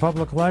Sullivan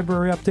Public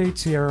Library update.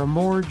 Sierra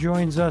Moore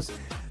joins us.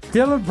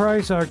 Dylan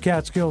Price, our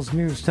Catskills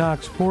News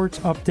Talk Sports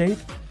update.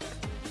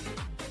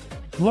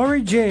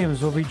 Lori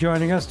James will be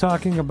joining us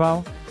talking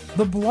about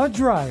the blood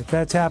drive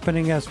that's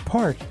happening as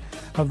part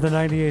of the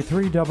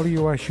 98.3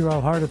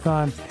 WSUL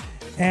Heartathon.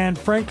 And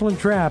Franklin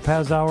Trapp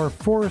has our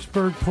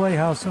Forestburg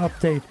Playhouse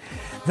update.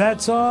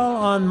 That's all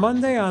on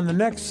Monday on the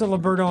next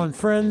Siliberto and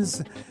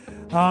Friends.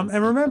 And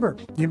remember,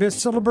 you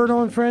missed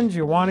Siliberto and Friends,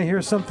 you want to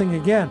hear something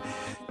again,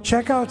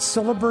 check out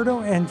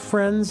Siliberto and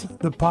Friends,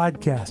 the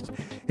podcast.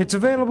 It's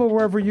available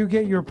wherever you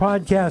get your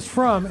podcast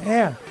from.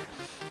 And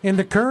in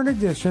the current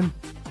edition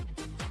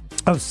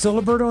of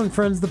Siliberto and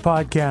Friends, the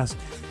podcast,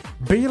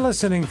 be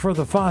listening for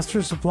the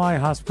Foster Supply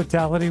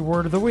Hospitality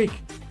Word of the Week.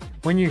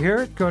 When you hear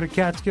it, go to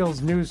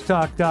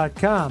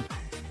CatskillsNewsTalk.com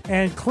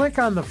and click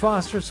on the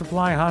Foster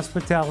Supply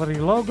Hospitality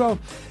logo.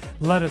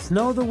 Let us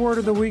know the Word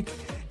of the Week.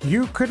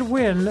 You could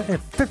win a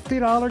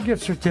 $50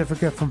 gift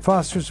certificate from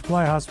Foster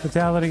Supply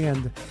Hospitality,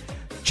 and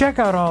check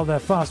out all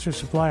that Foster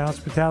Supply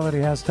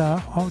Hospitality has to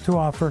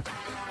offer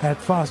at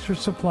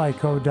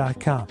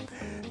FosterSupplyCo.com.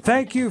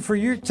 Thank you for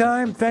your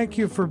time. Thank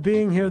you for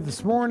being here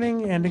this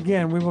morning. And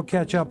again, we will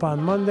catch up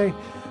on Monday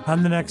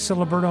on the next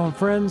Siliberto and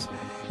Friends.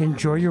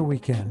 Enjoy your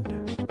weekend.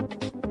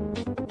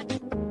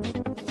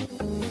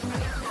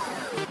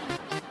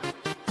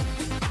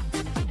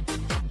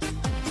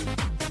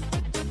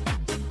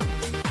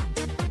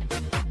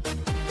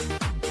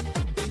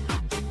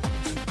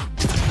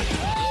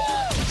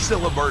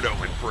 Siliberto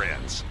and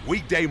Friends,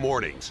 weekday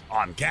mornings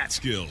on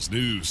Catskills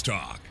News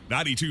Talk,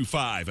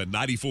 92.5 and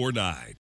 94.9.